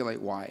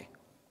articulate why.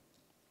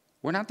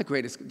 We're not the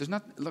greatest.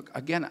 Look,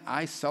 again,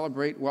 I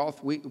celebrate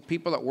wealth.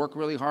 People that work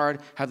really hard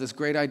have this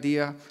great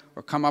idea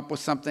or come up with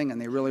something and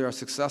they really are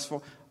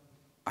successful.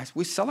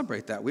 We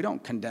celebrate that. We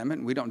don't condemn it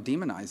and we don't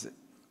demonize it.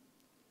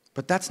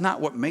 But that's not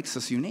what makes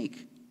us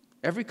unique.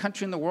 Every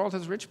country in the world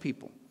has rich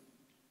people.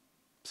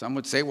 Some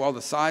would say, well,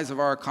 the size of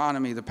our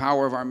economy, the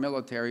power of our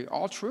military,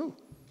 all true.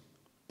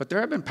 But there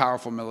have been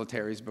powerful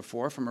militaries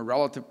before from a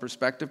relative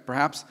perspective,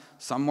 perhaps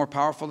some more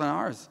powerful than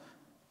ours,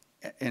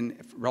 and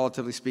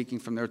relatively speaking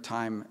from their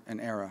time and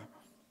era.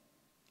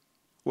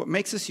 What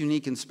makes us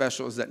unique and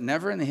special is that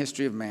never in the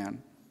history of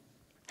man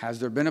has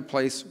there been a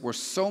place where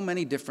so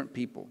many different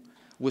people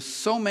with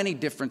so many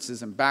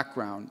differences in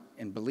background,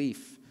 in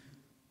belief,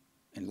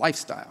 in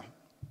lifestyle,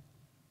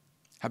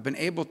 have been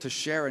able to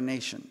share a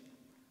nation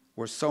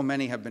where so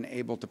many have been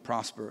able to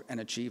prosper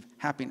and achieve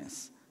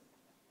happiness.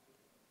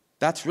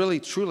 That's really,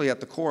 truly at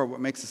the core of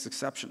what makes us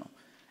exceptional.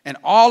 And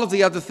all of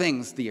the other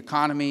things, the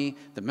economy,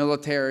 the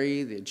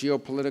military, the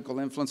geopolitical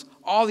influence,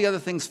 all the other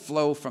things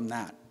flow from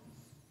that.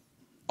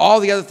 All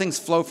the other things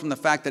flow from the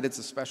fact that it's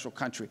a special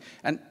country.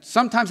 And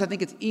sometimes I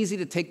think it's easy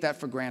to take that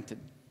for granted.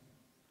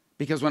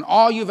 Because when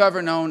all you've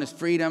ever known is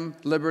freedom,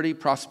 liberty,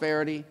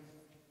 prosperity,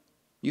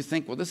 you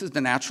think, well, this is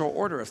the natural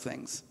order of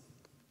things.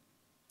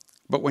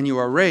 But when you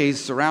are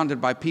raised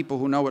surrounded by people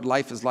who know what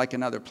life is like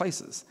in other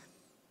places,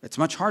 it's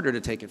much harder to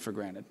take it for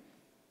granted.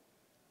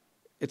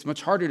 It's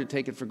much harder to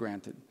take it for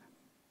granted.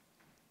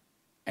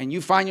 And you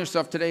find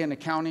yourself today in a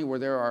county where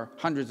there are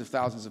hundreds of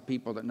thousands of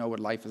people that know what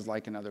life is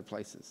like in other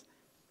places.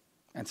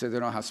 And so they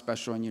know how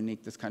special and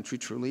unique this country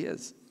truly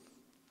is.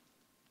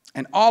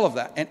 And all of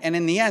that, and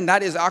in the end,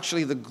 that is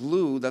actually the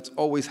glue that's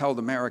always held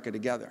America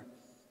together.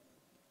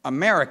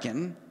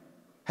 American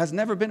has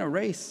never been a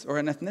race or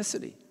an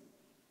ethnicity.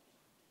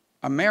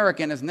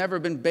 American has never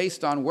been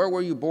based on where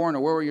were you born,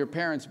 or where were your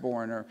parents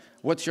born, or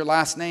what's your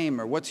last name,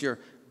 or what's your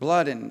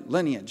blood and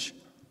lineage.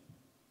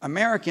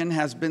 American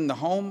has been the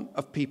home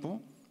of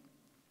people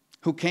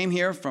who came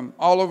here from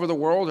all over the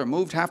world or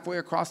moved halfway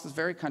across this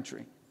very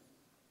country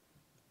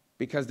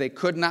because they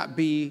could not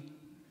be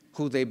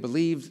who they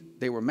believed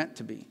they were meant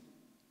to be,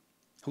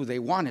 who they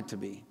wanted to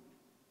be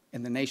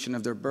in the nation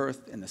of their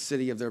birth, in the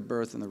city of their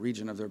birth, in the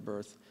region of their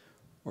birth,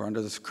 or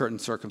under the certain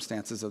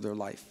circumstances of their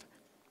life.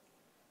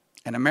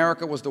 And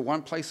America was the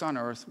one place on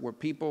earth where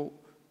people,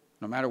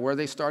 no matter where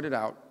they started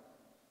out,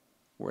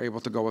 were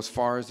able to go as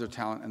far as their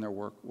talent and their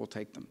work will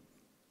take them.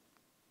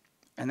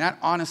 And that,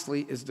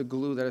 honestly, is the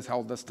glue that has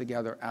held us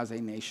together as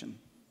a nation.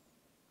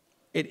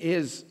 It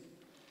is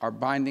our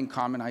binding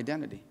common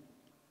identity.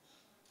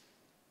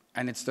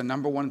 And it's the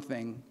number one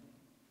thing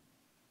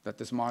that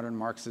this modern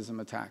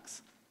Marxism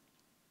attacks.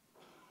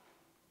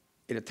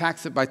 It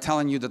attacks it by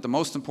telling you that the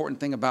most important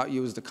thing about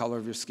you is the color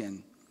of your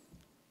skin.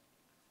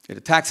 It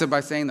attacks it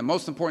by saying the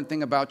most important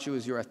thing about you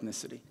is your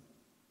ethnicity.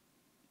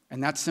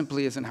 And that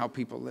simply isn't how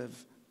people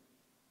live.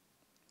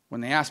 When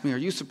they ask me, are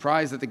you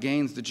surprised at the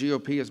gains the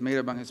GOP has made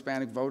among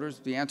Hispanic voters?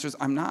 The answer is,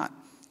 I'm not.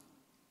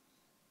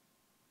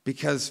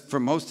 Because for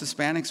most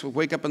Hispanics who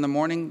wake up in the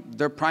morning,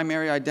 their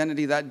primary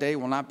identity that day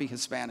will not be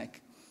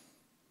Hispanic.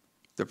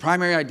 Their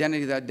primary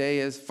identity that day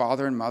is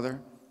father and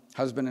mother,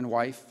 husband and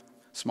wife,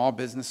 small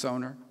business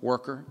owner,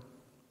 worker,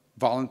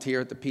 volunteer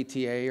at the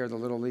PTA or the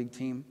Little League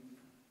team,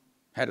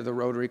 head of the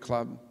Rotary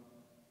Club,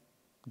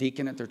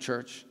 deacon at their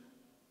church.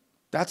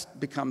 That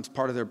becomes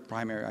part of their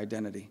primary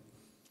identity.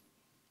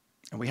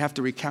 And we have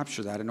to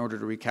recapture that in order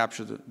to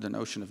recapture the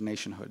notion of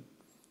nationhood.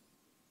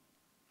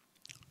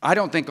 I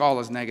don't think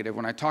all is negative.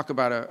 When I talk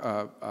about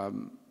a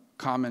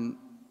common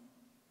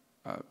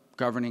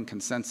governing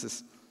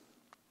consensus,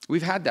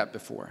 we've had that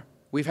before.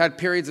 We've had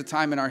periods of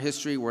time in our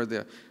history where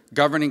the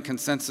governing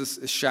consensus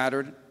is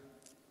shattered.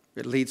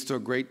 It leads to a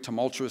great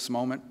tumultuous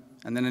moment,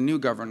 and then a new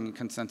governing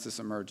consensus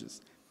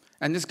emerges.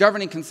 And this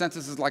governing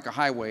consensus is like a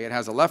highway. It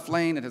has a left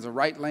lane, it has a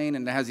right lane,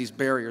 and it has these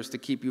barriers to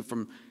keep you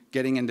from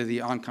getting into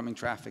the oncoming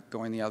traffic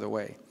going the other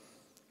way.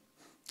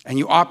 And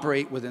you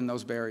operate within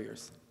those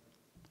barriers.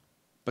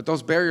 But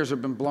those barriers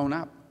have been blown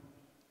up.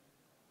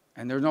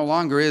 And there no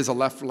longer is a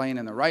left lane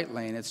and a right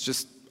lane. It's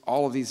just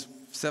all of these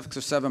 6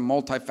 or 7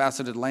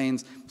 multifaceted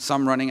lanes,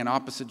 some running in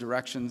opposite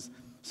directions,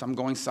 some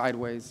going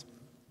sideways.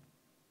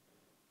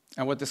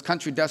 And what this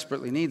country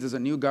desperately needs is a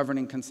new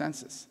governing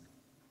consensus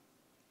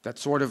that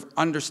sort of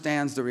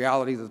understands the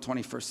reality of the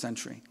 21st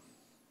century.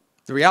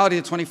 The reality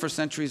of the 21st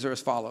century is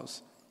as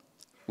follows.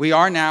 We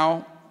are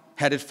now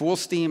headed full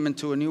steam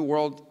into a new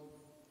world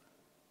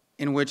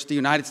in which the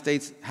United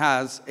States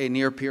has a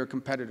near-peer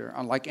competitor,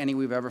 unlike any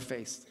we've ever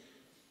faced.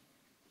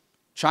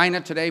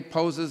 China today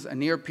poses a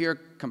near-peer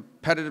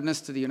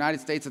competitiveness to the United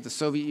States that the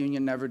Soviet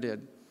Union never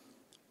did.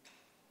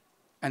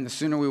 And the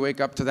sooner we wake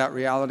up to that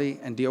reality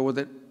and deal with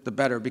it, the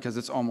better, because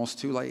it's almost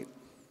too late.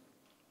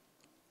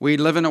 We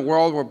live in a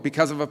world where,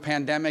 because of a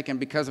pandemic and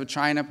because of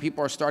China,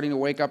 people are starting to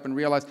wake up and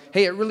realize,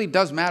 hey, it really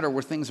does matter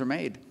where things are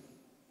made.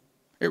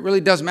 It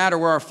really does matter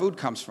where our food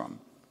comes from.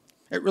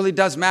 It really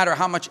does matter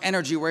how much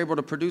energy we're able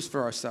to produce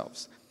for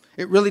ourselves.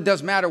 It really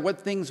does matter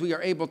what things we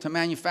are able to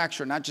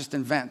manufacture, not just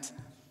invent.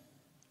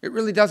 It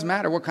really does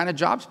matter what kind of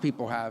jobs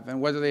people have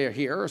and whether they are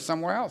here or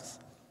somewhere else.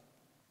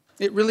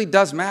 It really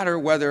does matter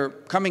whether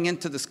coming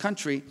into this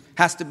country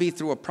has to be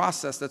through a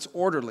process that's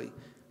orderly,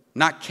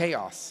 not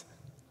chaos.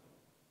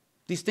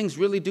 These things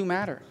really do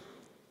matter.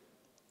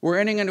 We're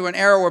entering into an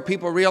era where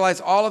people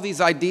realize all of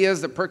these ideas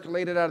that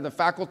percolated out of the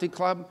faculty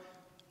club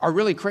are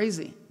really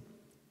crazy.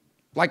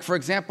 Like, for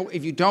example,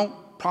 if you don't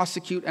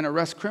prosecute and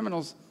arrest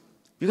criminals,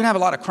 you're going to have a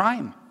lot of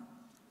crime.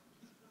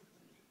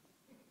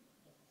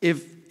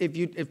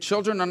 If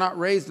children are not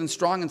raised in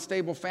strong and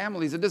stable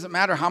families, it doesn't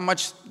matter how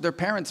much their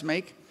parents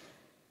make.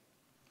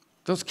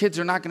 Those kids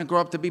are not going to grow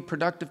up to be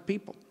productive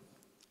people.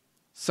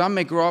 Some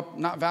may grow up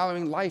not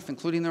valuing life,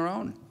 including their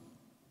own.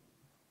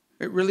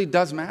 It really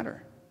does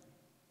matter.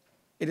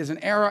 It is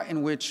an era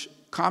in which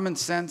common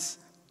sense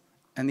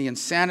and the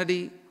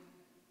insanity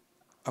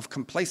of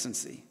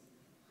complacency,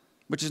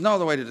 which is no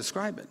other way to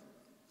describe it.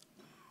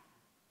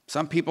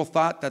 Some people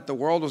thought that the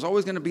world was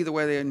always going to be the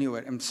way they knew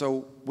it, and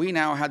so we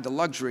now had the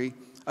luxury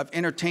of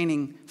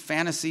entertaining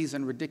fantasies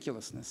and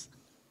ridiculousness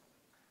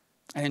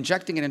and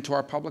injecting it into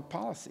our public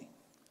policy.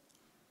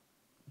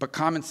 But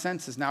common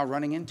sense is now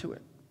running into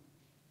it,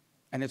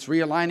 and it's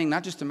realigning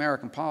not just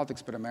American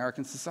politics, but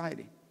American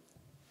society.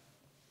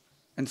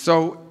 And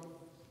so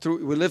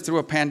we lived through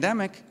a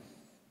pandemic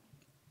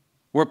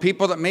where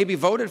people that maybe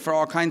voted for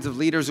all kinds of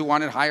leaders who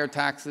wanted higher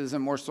taxes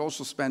and more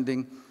social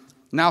spending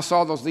now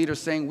saw those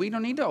leaders saying, we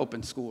don't need to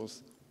open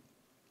schools.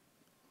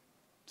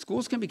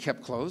 Schools can be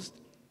kept closed.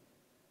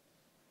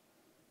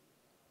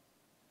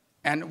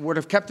 And would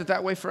have kept it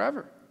that way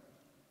forever.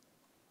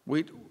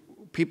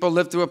 People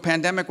lived through a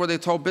pandemic where they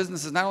told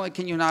businesses, not only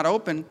can you not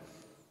open,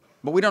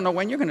 but we don't know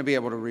when you're going to be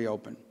able to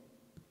reopen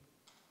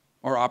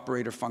or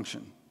operate or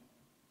function.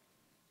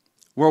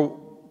 Where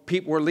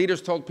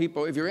leaders told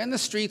people, if you're in the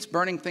streets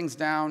burning things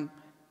down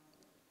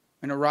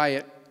in a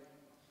riot,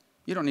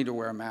 you don't need to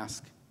wear a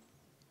mask.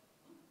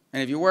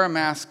 And if you wear a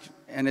mask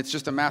and it's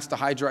just a mask to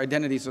hide your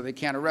identity so they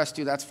can't arrest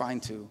you, that's fine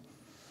too.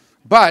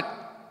 But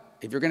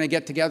if you're going to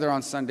get together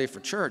on Sunday for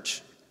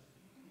church,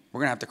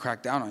 we're going to have to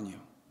crack down on you.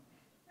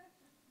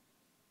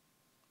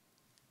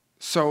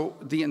 So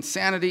the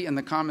insanity and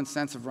the common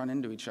sense have run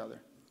into each other.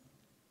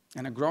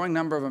 And a growing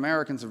number of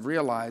Americans have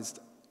realized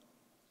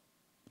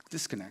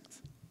disconnect.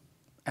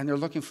 And they're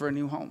looking for a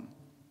new home.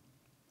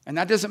 And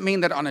that doesn't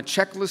mean that on a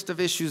checklist of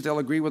issues they'll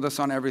agree with us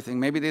on everything.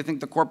 Maybe they think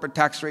the corporate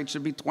tax rate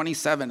should be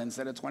 27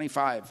 instead of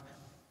 25.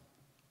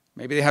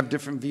 Maybe they have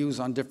different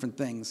views on different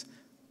things.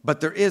 But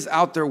there is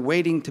out there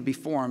waiting to be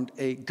formed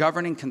a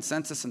governing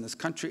consensus in this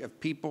country of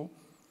people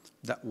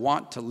that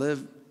want to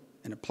live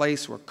in a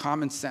place where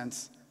common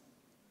sense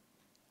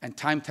and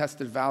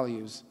time-tested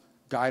values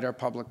guide our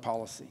public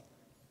policy.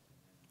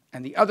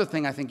 And the other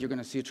thing I think you're going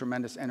to see a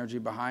tremendous energy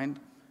behind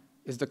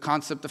is the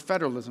concept of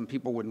federalism.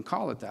 People wouldn't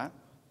call it that.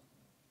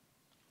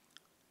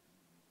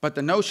 But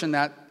the notion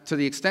that to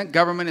the extent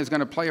government is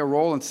going to play a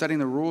role in setting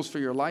the rules for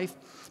your life,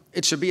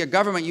 it should be a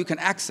government you can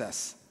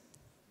access.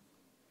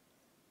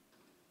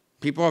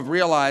 People have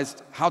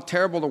realized how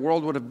terrible the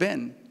world would have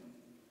been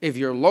if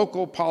your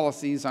local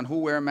policies on who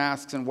wear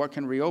masks and what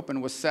can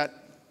reopen was set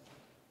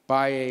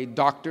by a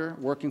doctor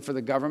working for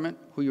the government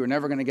who you were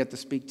never going to get to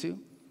speak to,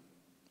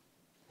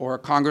 or a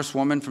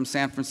congresswoman from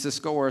San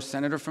Francisco or a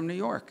senator from New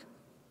York.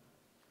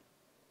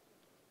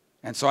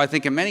 And so I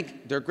think in many,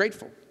 they're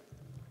grateful.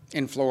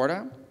 In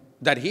Florida,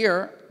 that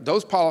here,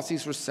 those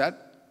policies were set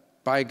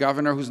by a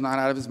governor who's not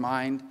out of his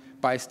mind,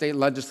 by a state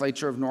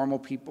legislature of normal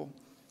people,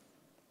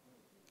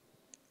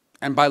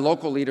 and by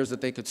local leaders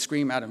that they could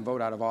scream at and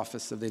vote out of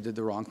office if they did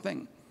the wrong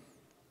thing.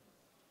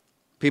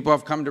 People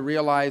have come to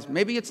realize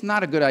maybe it's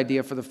not a good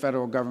idea for the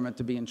federal government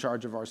to be in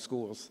charge of our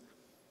schools,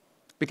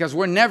 because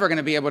we're never going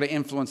to be able to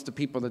influence the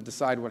people that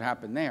decide what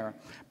happened there.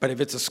 But if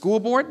it's a school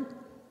board,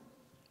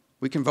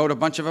 we can vote a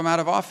bunch of them out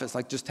of office,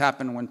 like just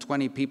happened when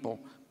 20 people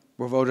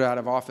were voted out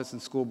of office in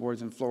school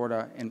boards in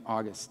Florida in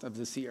August of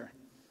this year.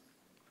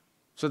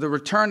 So the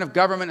return of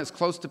government as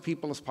close to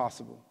people as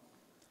possible,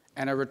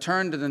 and a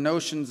return to the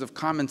notions of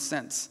common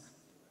sense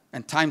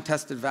and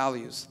time-tested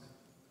values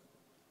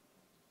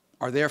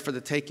are there for the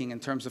taking in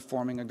terms of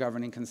forming a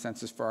governing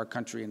consensus for our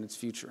country and its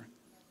future.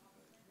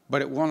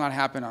 But it will not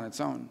happen on its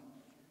own.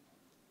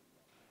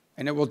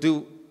 And it will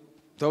do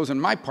those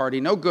in my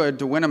party no good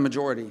to win a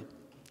majority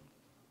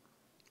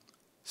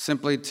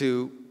simply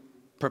to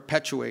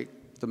perpetuate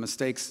the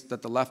mistakes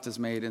that the left has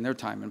made in their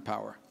time in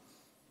power.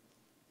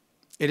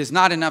 It is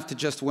not enough to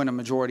just win a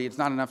majority. It's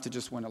not enough to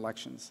just win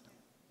elections.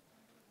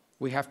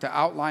 We have to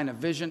outline a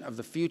vision of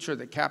the future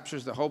that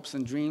captures the hopes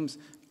and dreams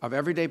of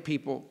everyday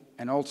people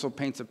and also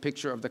paints a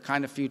picture of the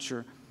kind of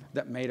future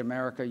that made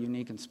America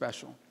unique and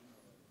special.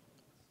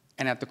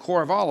 And at the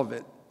core of all of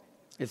it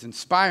is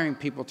inspiring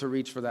people to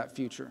reach for that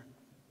future,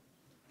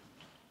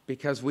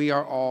 because we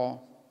are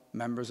all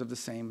members of the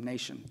same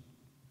nation.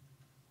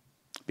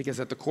 Because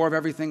at the core of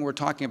everything we're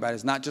talking about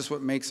is not just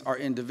what makes our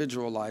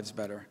individual lives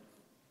better,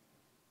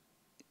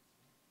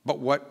 but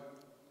what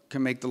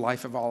can make the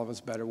life of all of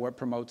us better, what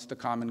promotes the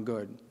common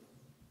good.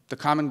 The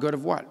common good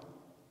of what?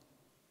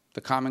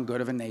 The common good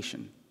of a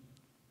nation.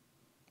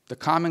 The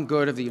common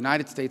good of the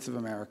United States of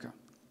America.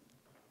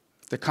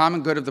 The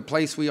common good of the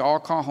place we all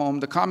call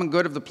home. The common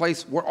good of the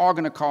place we're all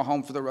going to call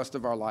home for the rest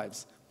of our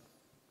lives.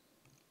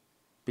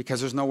 Because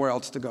there's nowhere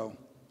else to go.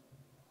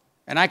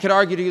 And I could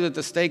argue to you that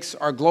the stakes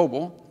are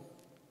global,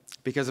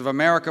 because if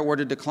America were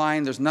to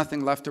decline, there's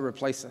nothing left to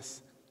replace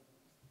us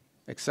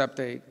except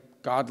a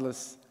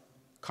godless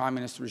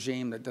communist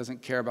regime that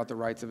doesn't care about the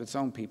rights of its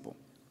own people.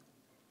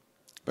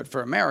 But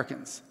for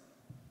Americans,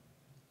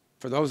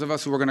 for those of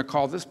us who are going to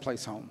call this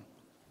place home,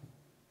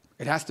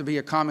 it has to be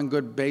a common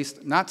good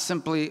based not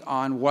simply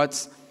on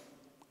what's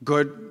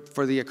good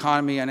for the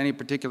economy at any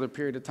particular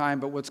period of time,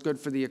 but what's good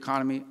for the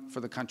economy for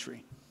the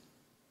country.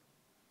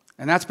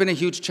 And that's been a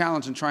huge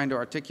challenge in trying to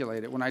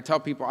articulate it. When I tell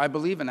people I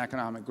believe in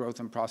economic growth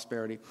and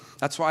prosperity,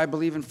 that's why I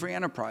believe in free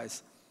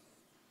enterprise.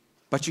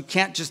 But you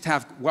can't just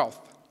have wealth.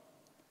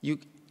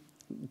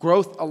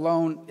 Growth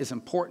alone is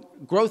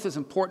important. Growth is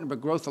important,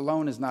 but growth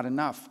alone is not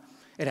enough.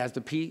 It has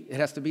to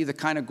be the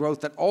kind of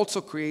growth that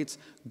also creates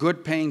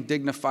good-paying,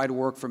 dignified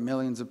work for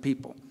millions of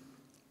people,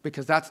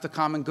 because that's the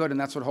common good, and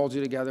that's what holds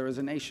you together as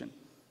a nation.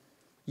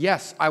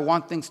 Yes, I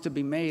want things to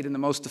be made in the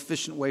most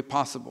efficient way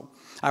possible.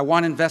 I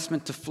want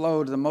investment to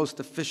flow to the most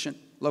efficient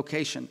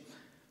location.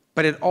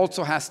 But it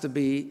also has to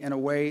be in a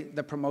way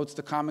that promotes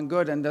the common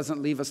good and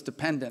doesn't leave us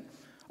dependent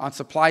on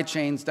supply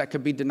chains that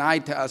could be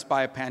denied to us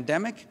by a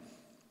pandemic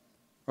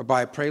or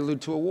by a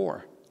prelude to a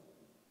war.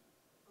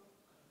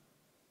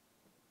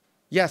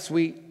 Yes,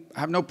 we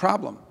have no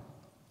problem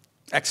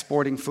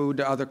exporting food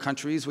to other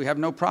countries. We have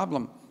no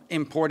problem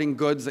importing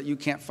goods that you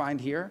can't find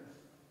here.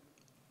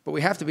 But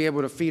we have to be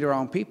able to feed our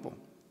own people,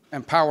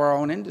 empower our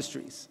own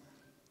industries,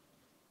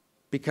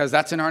 because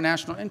that's in our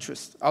national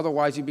interest.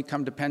 Otherwise, you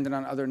become dependent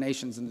on other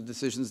nations and the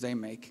decisions they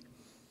make.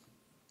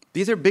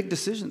 These are big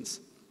decisions.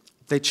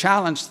 They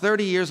challenge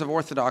 30 years of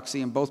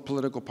orthodoxy in both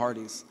political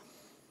parties,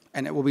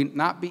 and it will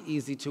not be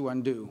easy to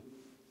undo.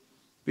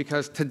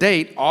 Because to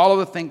date, all of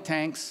the think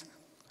tanks,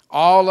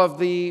 most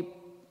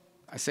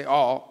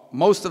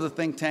of the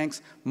think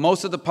tanks,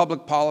 most of the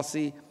public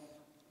policy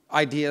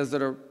ideas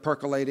that are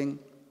percolating,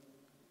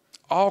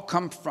 all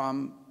come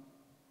from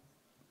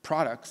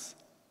products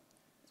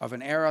of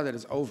an era that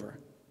is over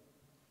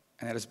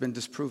and that has been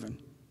disproven.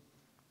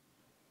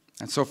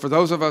 And so for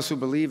those of us who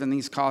believe in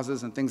these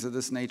causes and things of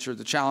this nature,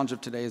 the challenge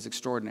of today is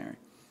extraordinary.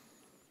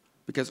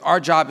 Because our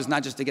job is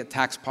not just to get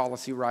tax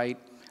policy right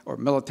or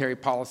military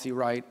policy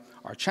right.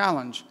 Our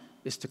challenge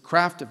is to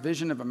craft a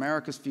vision of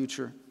America's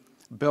future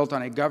built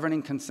on a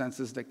governing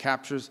consensus that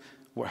captures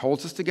what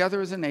holds us together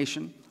as a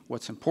nation,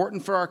 what's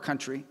important for our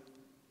country,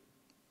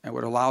 and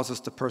what allows us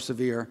to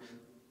persevere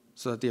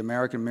so that the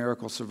American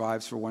miracle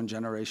survives for one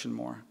generation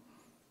more.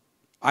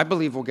 I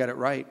believe we'll get it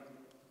right.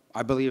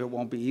 I believe it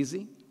won't be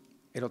easy.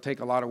 It'll take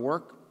a lot of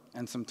work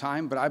and some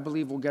time, but I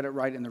believe we'll get it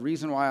right. And the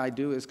reason why I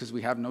do is because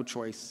we have no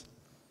choice.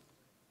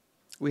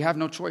 We have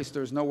no choice.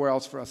 There's nowhere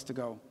else for us to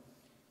go.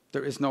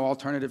 There is no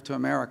alternative to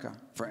America,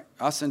 for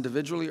us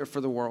individually or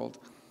for the world.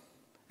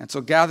 And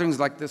so gatherings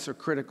like this are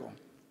critical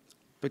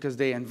because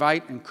they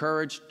invite,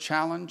 encourage,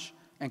 challenge,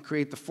 and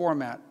create the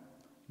format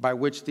by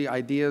which the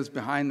ideas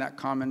behind that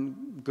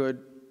common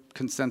good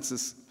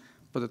consensus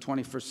for the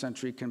 21st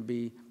century can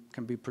be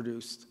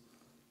produced.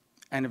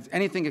 And if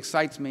anything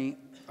excites me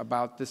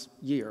about this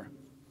year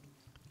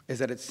is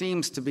that it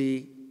seems to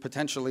be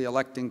potentially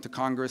electing to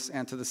Congress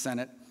and to the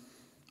Senate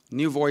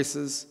new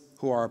voices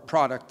who are a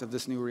product of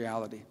this new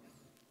reality.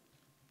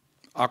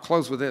 I'll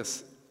close with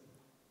this.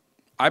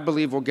 I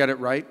believe we'll get it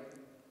right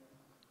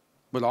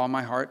with all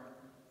my heart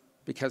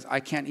because I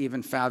can't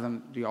even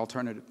fathom the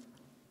alternative.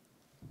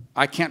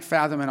 I can't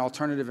fathom an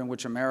alternative in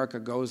which America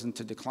goes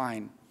into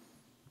decline,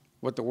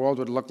 what the world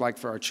would look like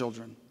for our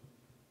children.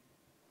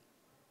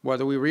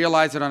 Whether we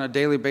realize it on a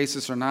daily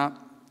basis or not,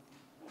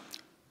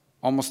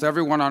 almost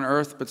everyone on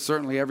earth, but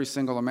certainly every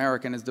single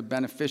American, is the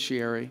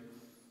beneficiary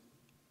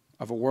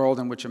of a world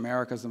in which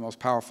America is the most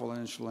powerful and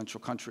influential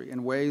country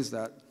in ways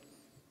that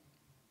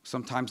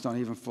sometimes don't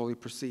even fully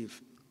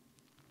perceive.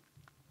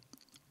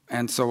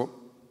 And so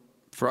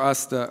for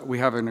us, we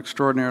have an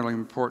extraordinarily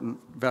important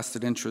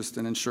vested interest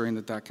in ensuring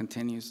that that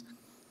continues.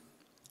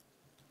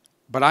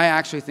 But I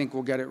actually think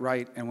we'll get it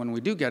right, and when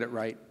we do get it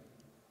right,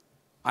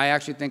 I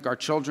actually think our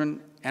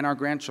children and our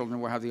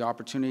grandchildren will have the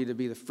opportunity to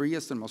be the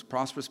freest and most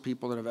prosperous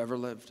people that have ever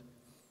lived.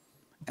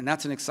 And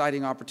that's an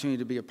exciting opportunity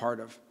to be a part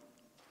of.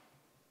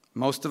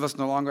 Most of us,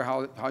 no longer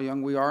how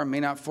young we are,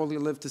 may not fully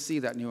live to see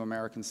that new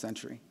American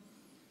century.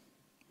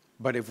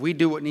 But if we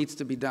do what needs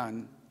to be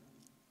done,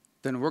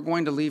 then we're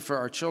going to leave for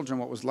our children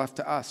what was left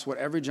to us, what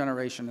every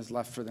generation has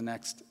left for the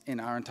next in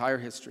our entire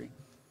history,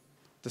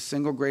 the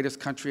single greatest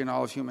country in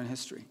all of human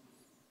history.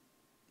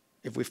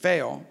 If we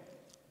fail,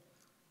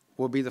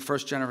 we'll be the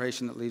first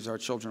generation that leaves our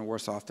children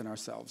worse off than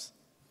ourselves.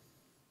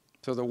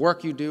 So the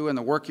work you do and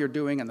the work you're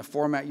doing and the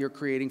format you're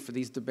creating for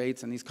these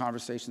debates and these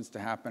conversations to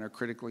happen are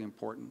critically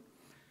important.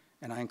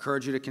 And I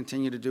encourage you to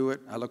continue to do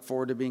it. I look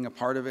forward to being a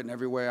part of it in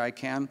every way I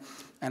can.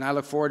 And I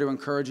look forward to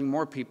encouraging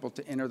more people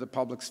to enter the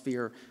public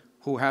sphere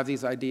who have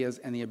these ideas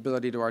and the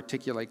ability to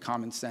articulate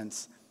common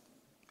sense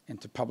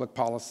into public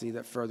policy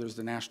that furthers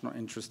the national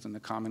interest and the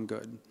common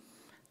good.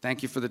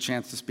 Thank you for the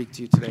chance to speak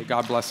to you today.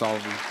 God bless all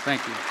of you.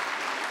 Thank you.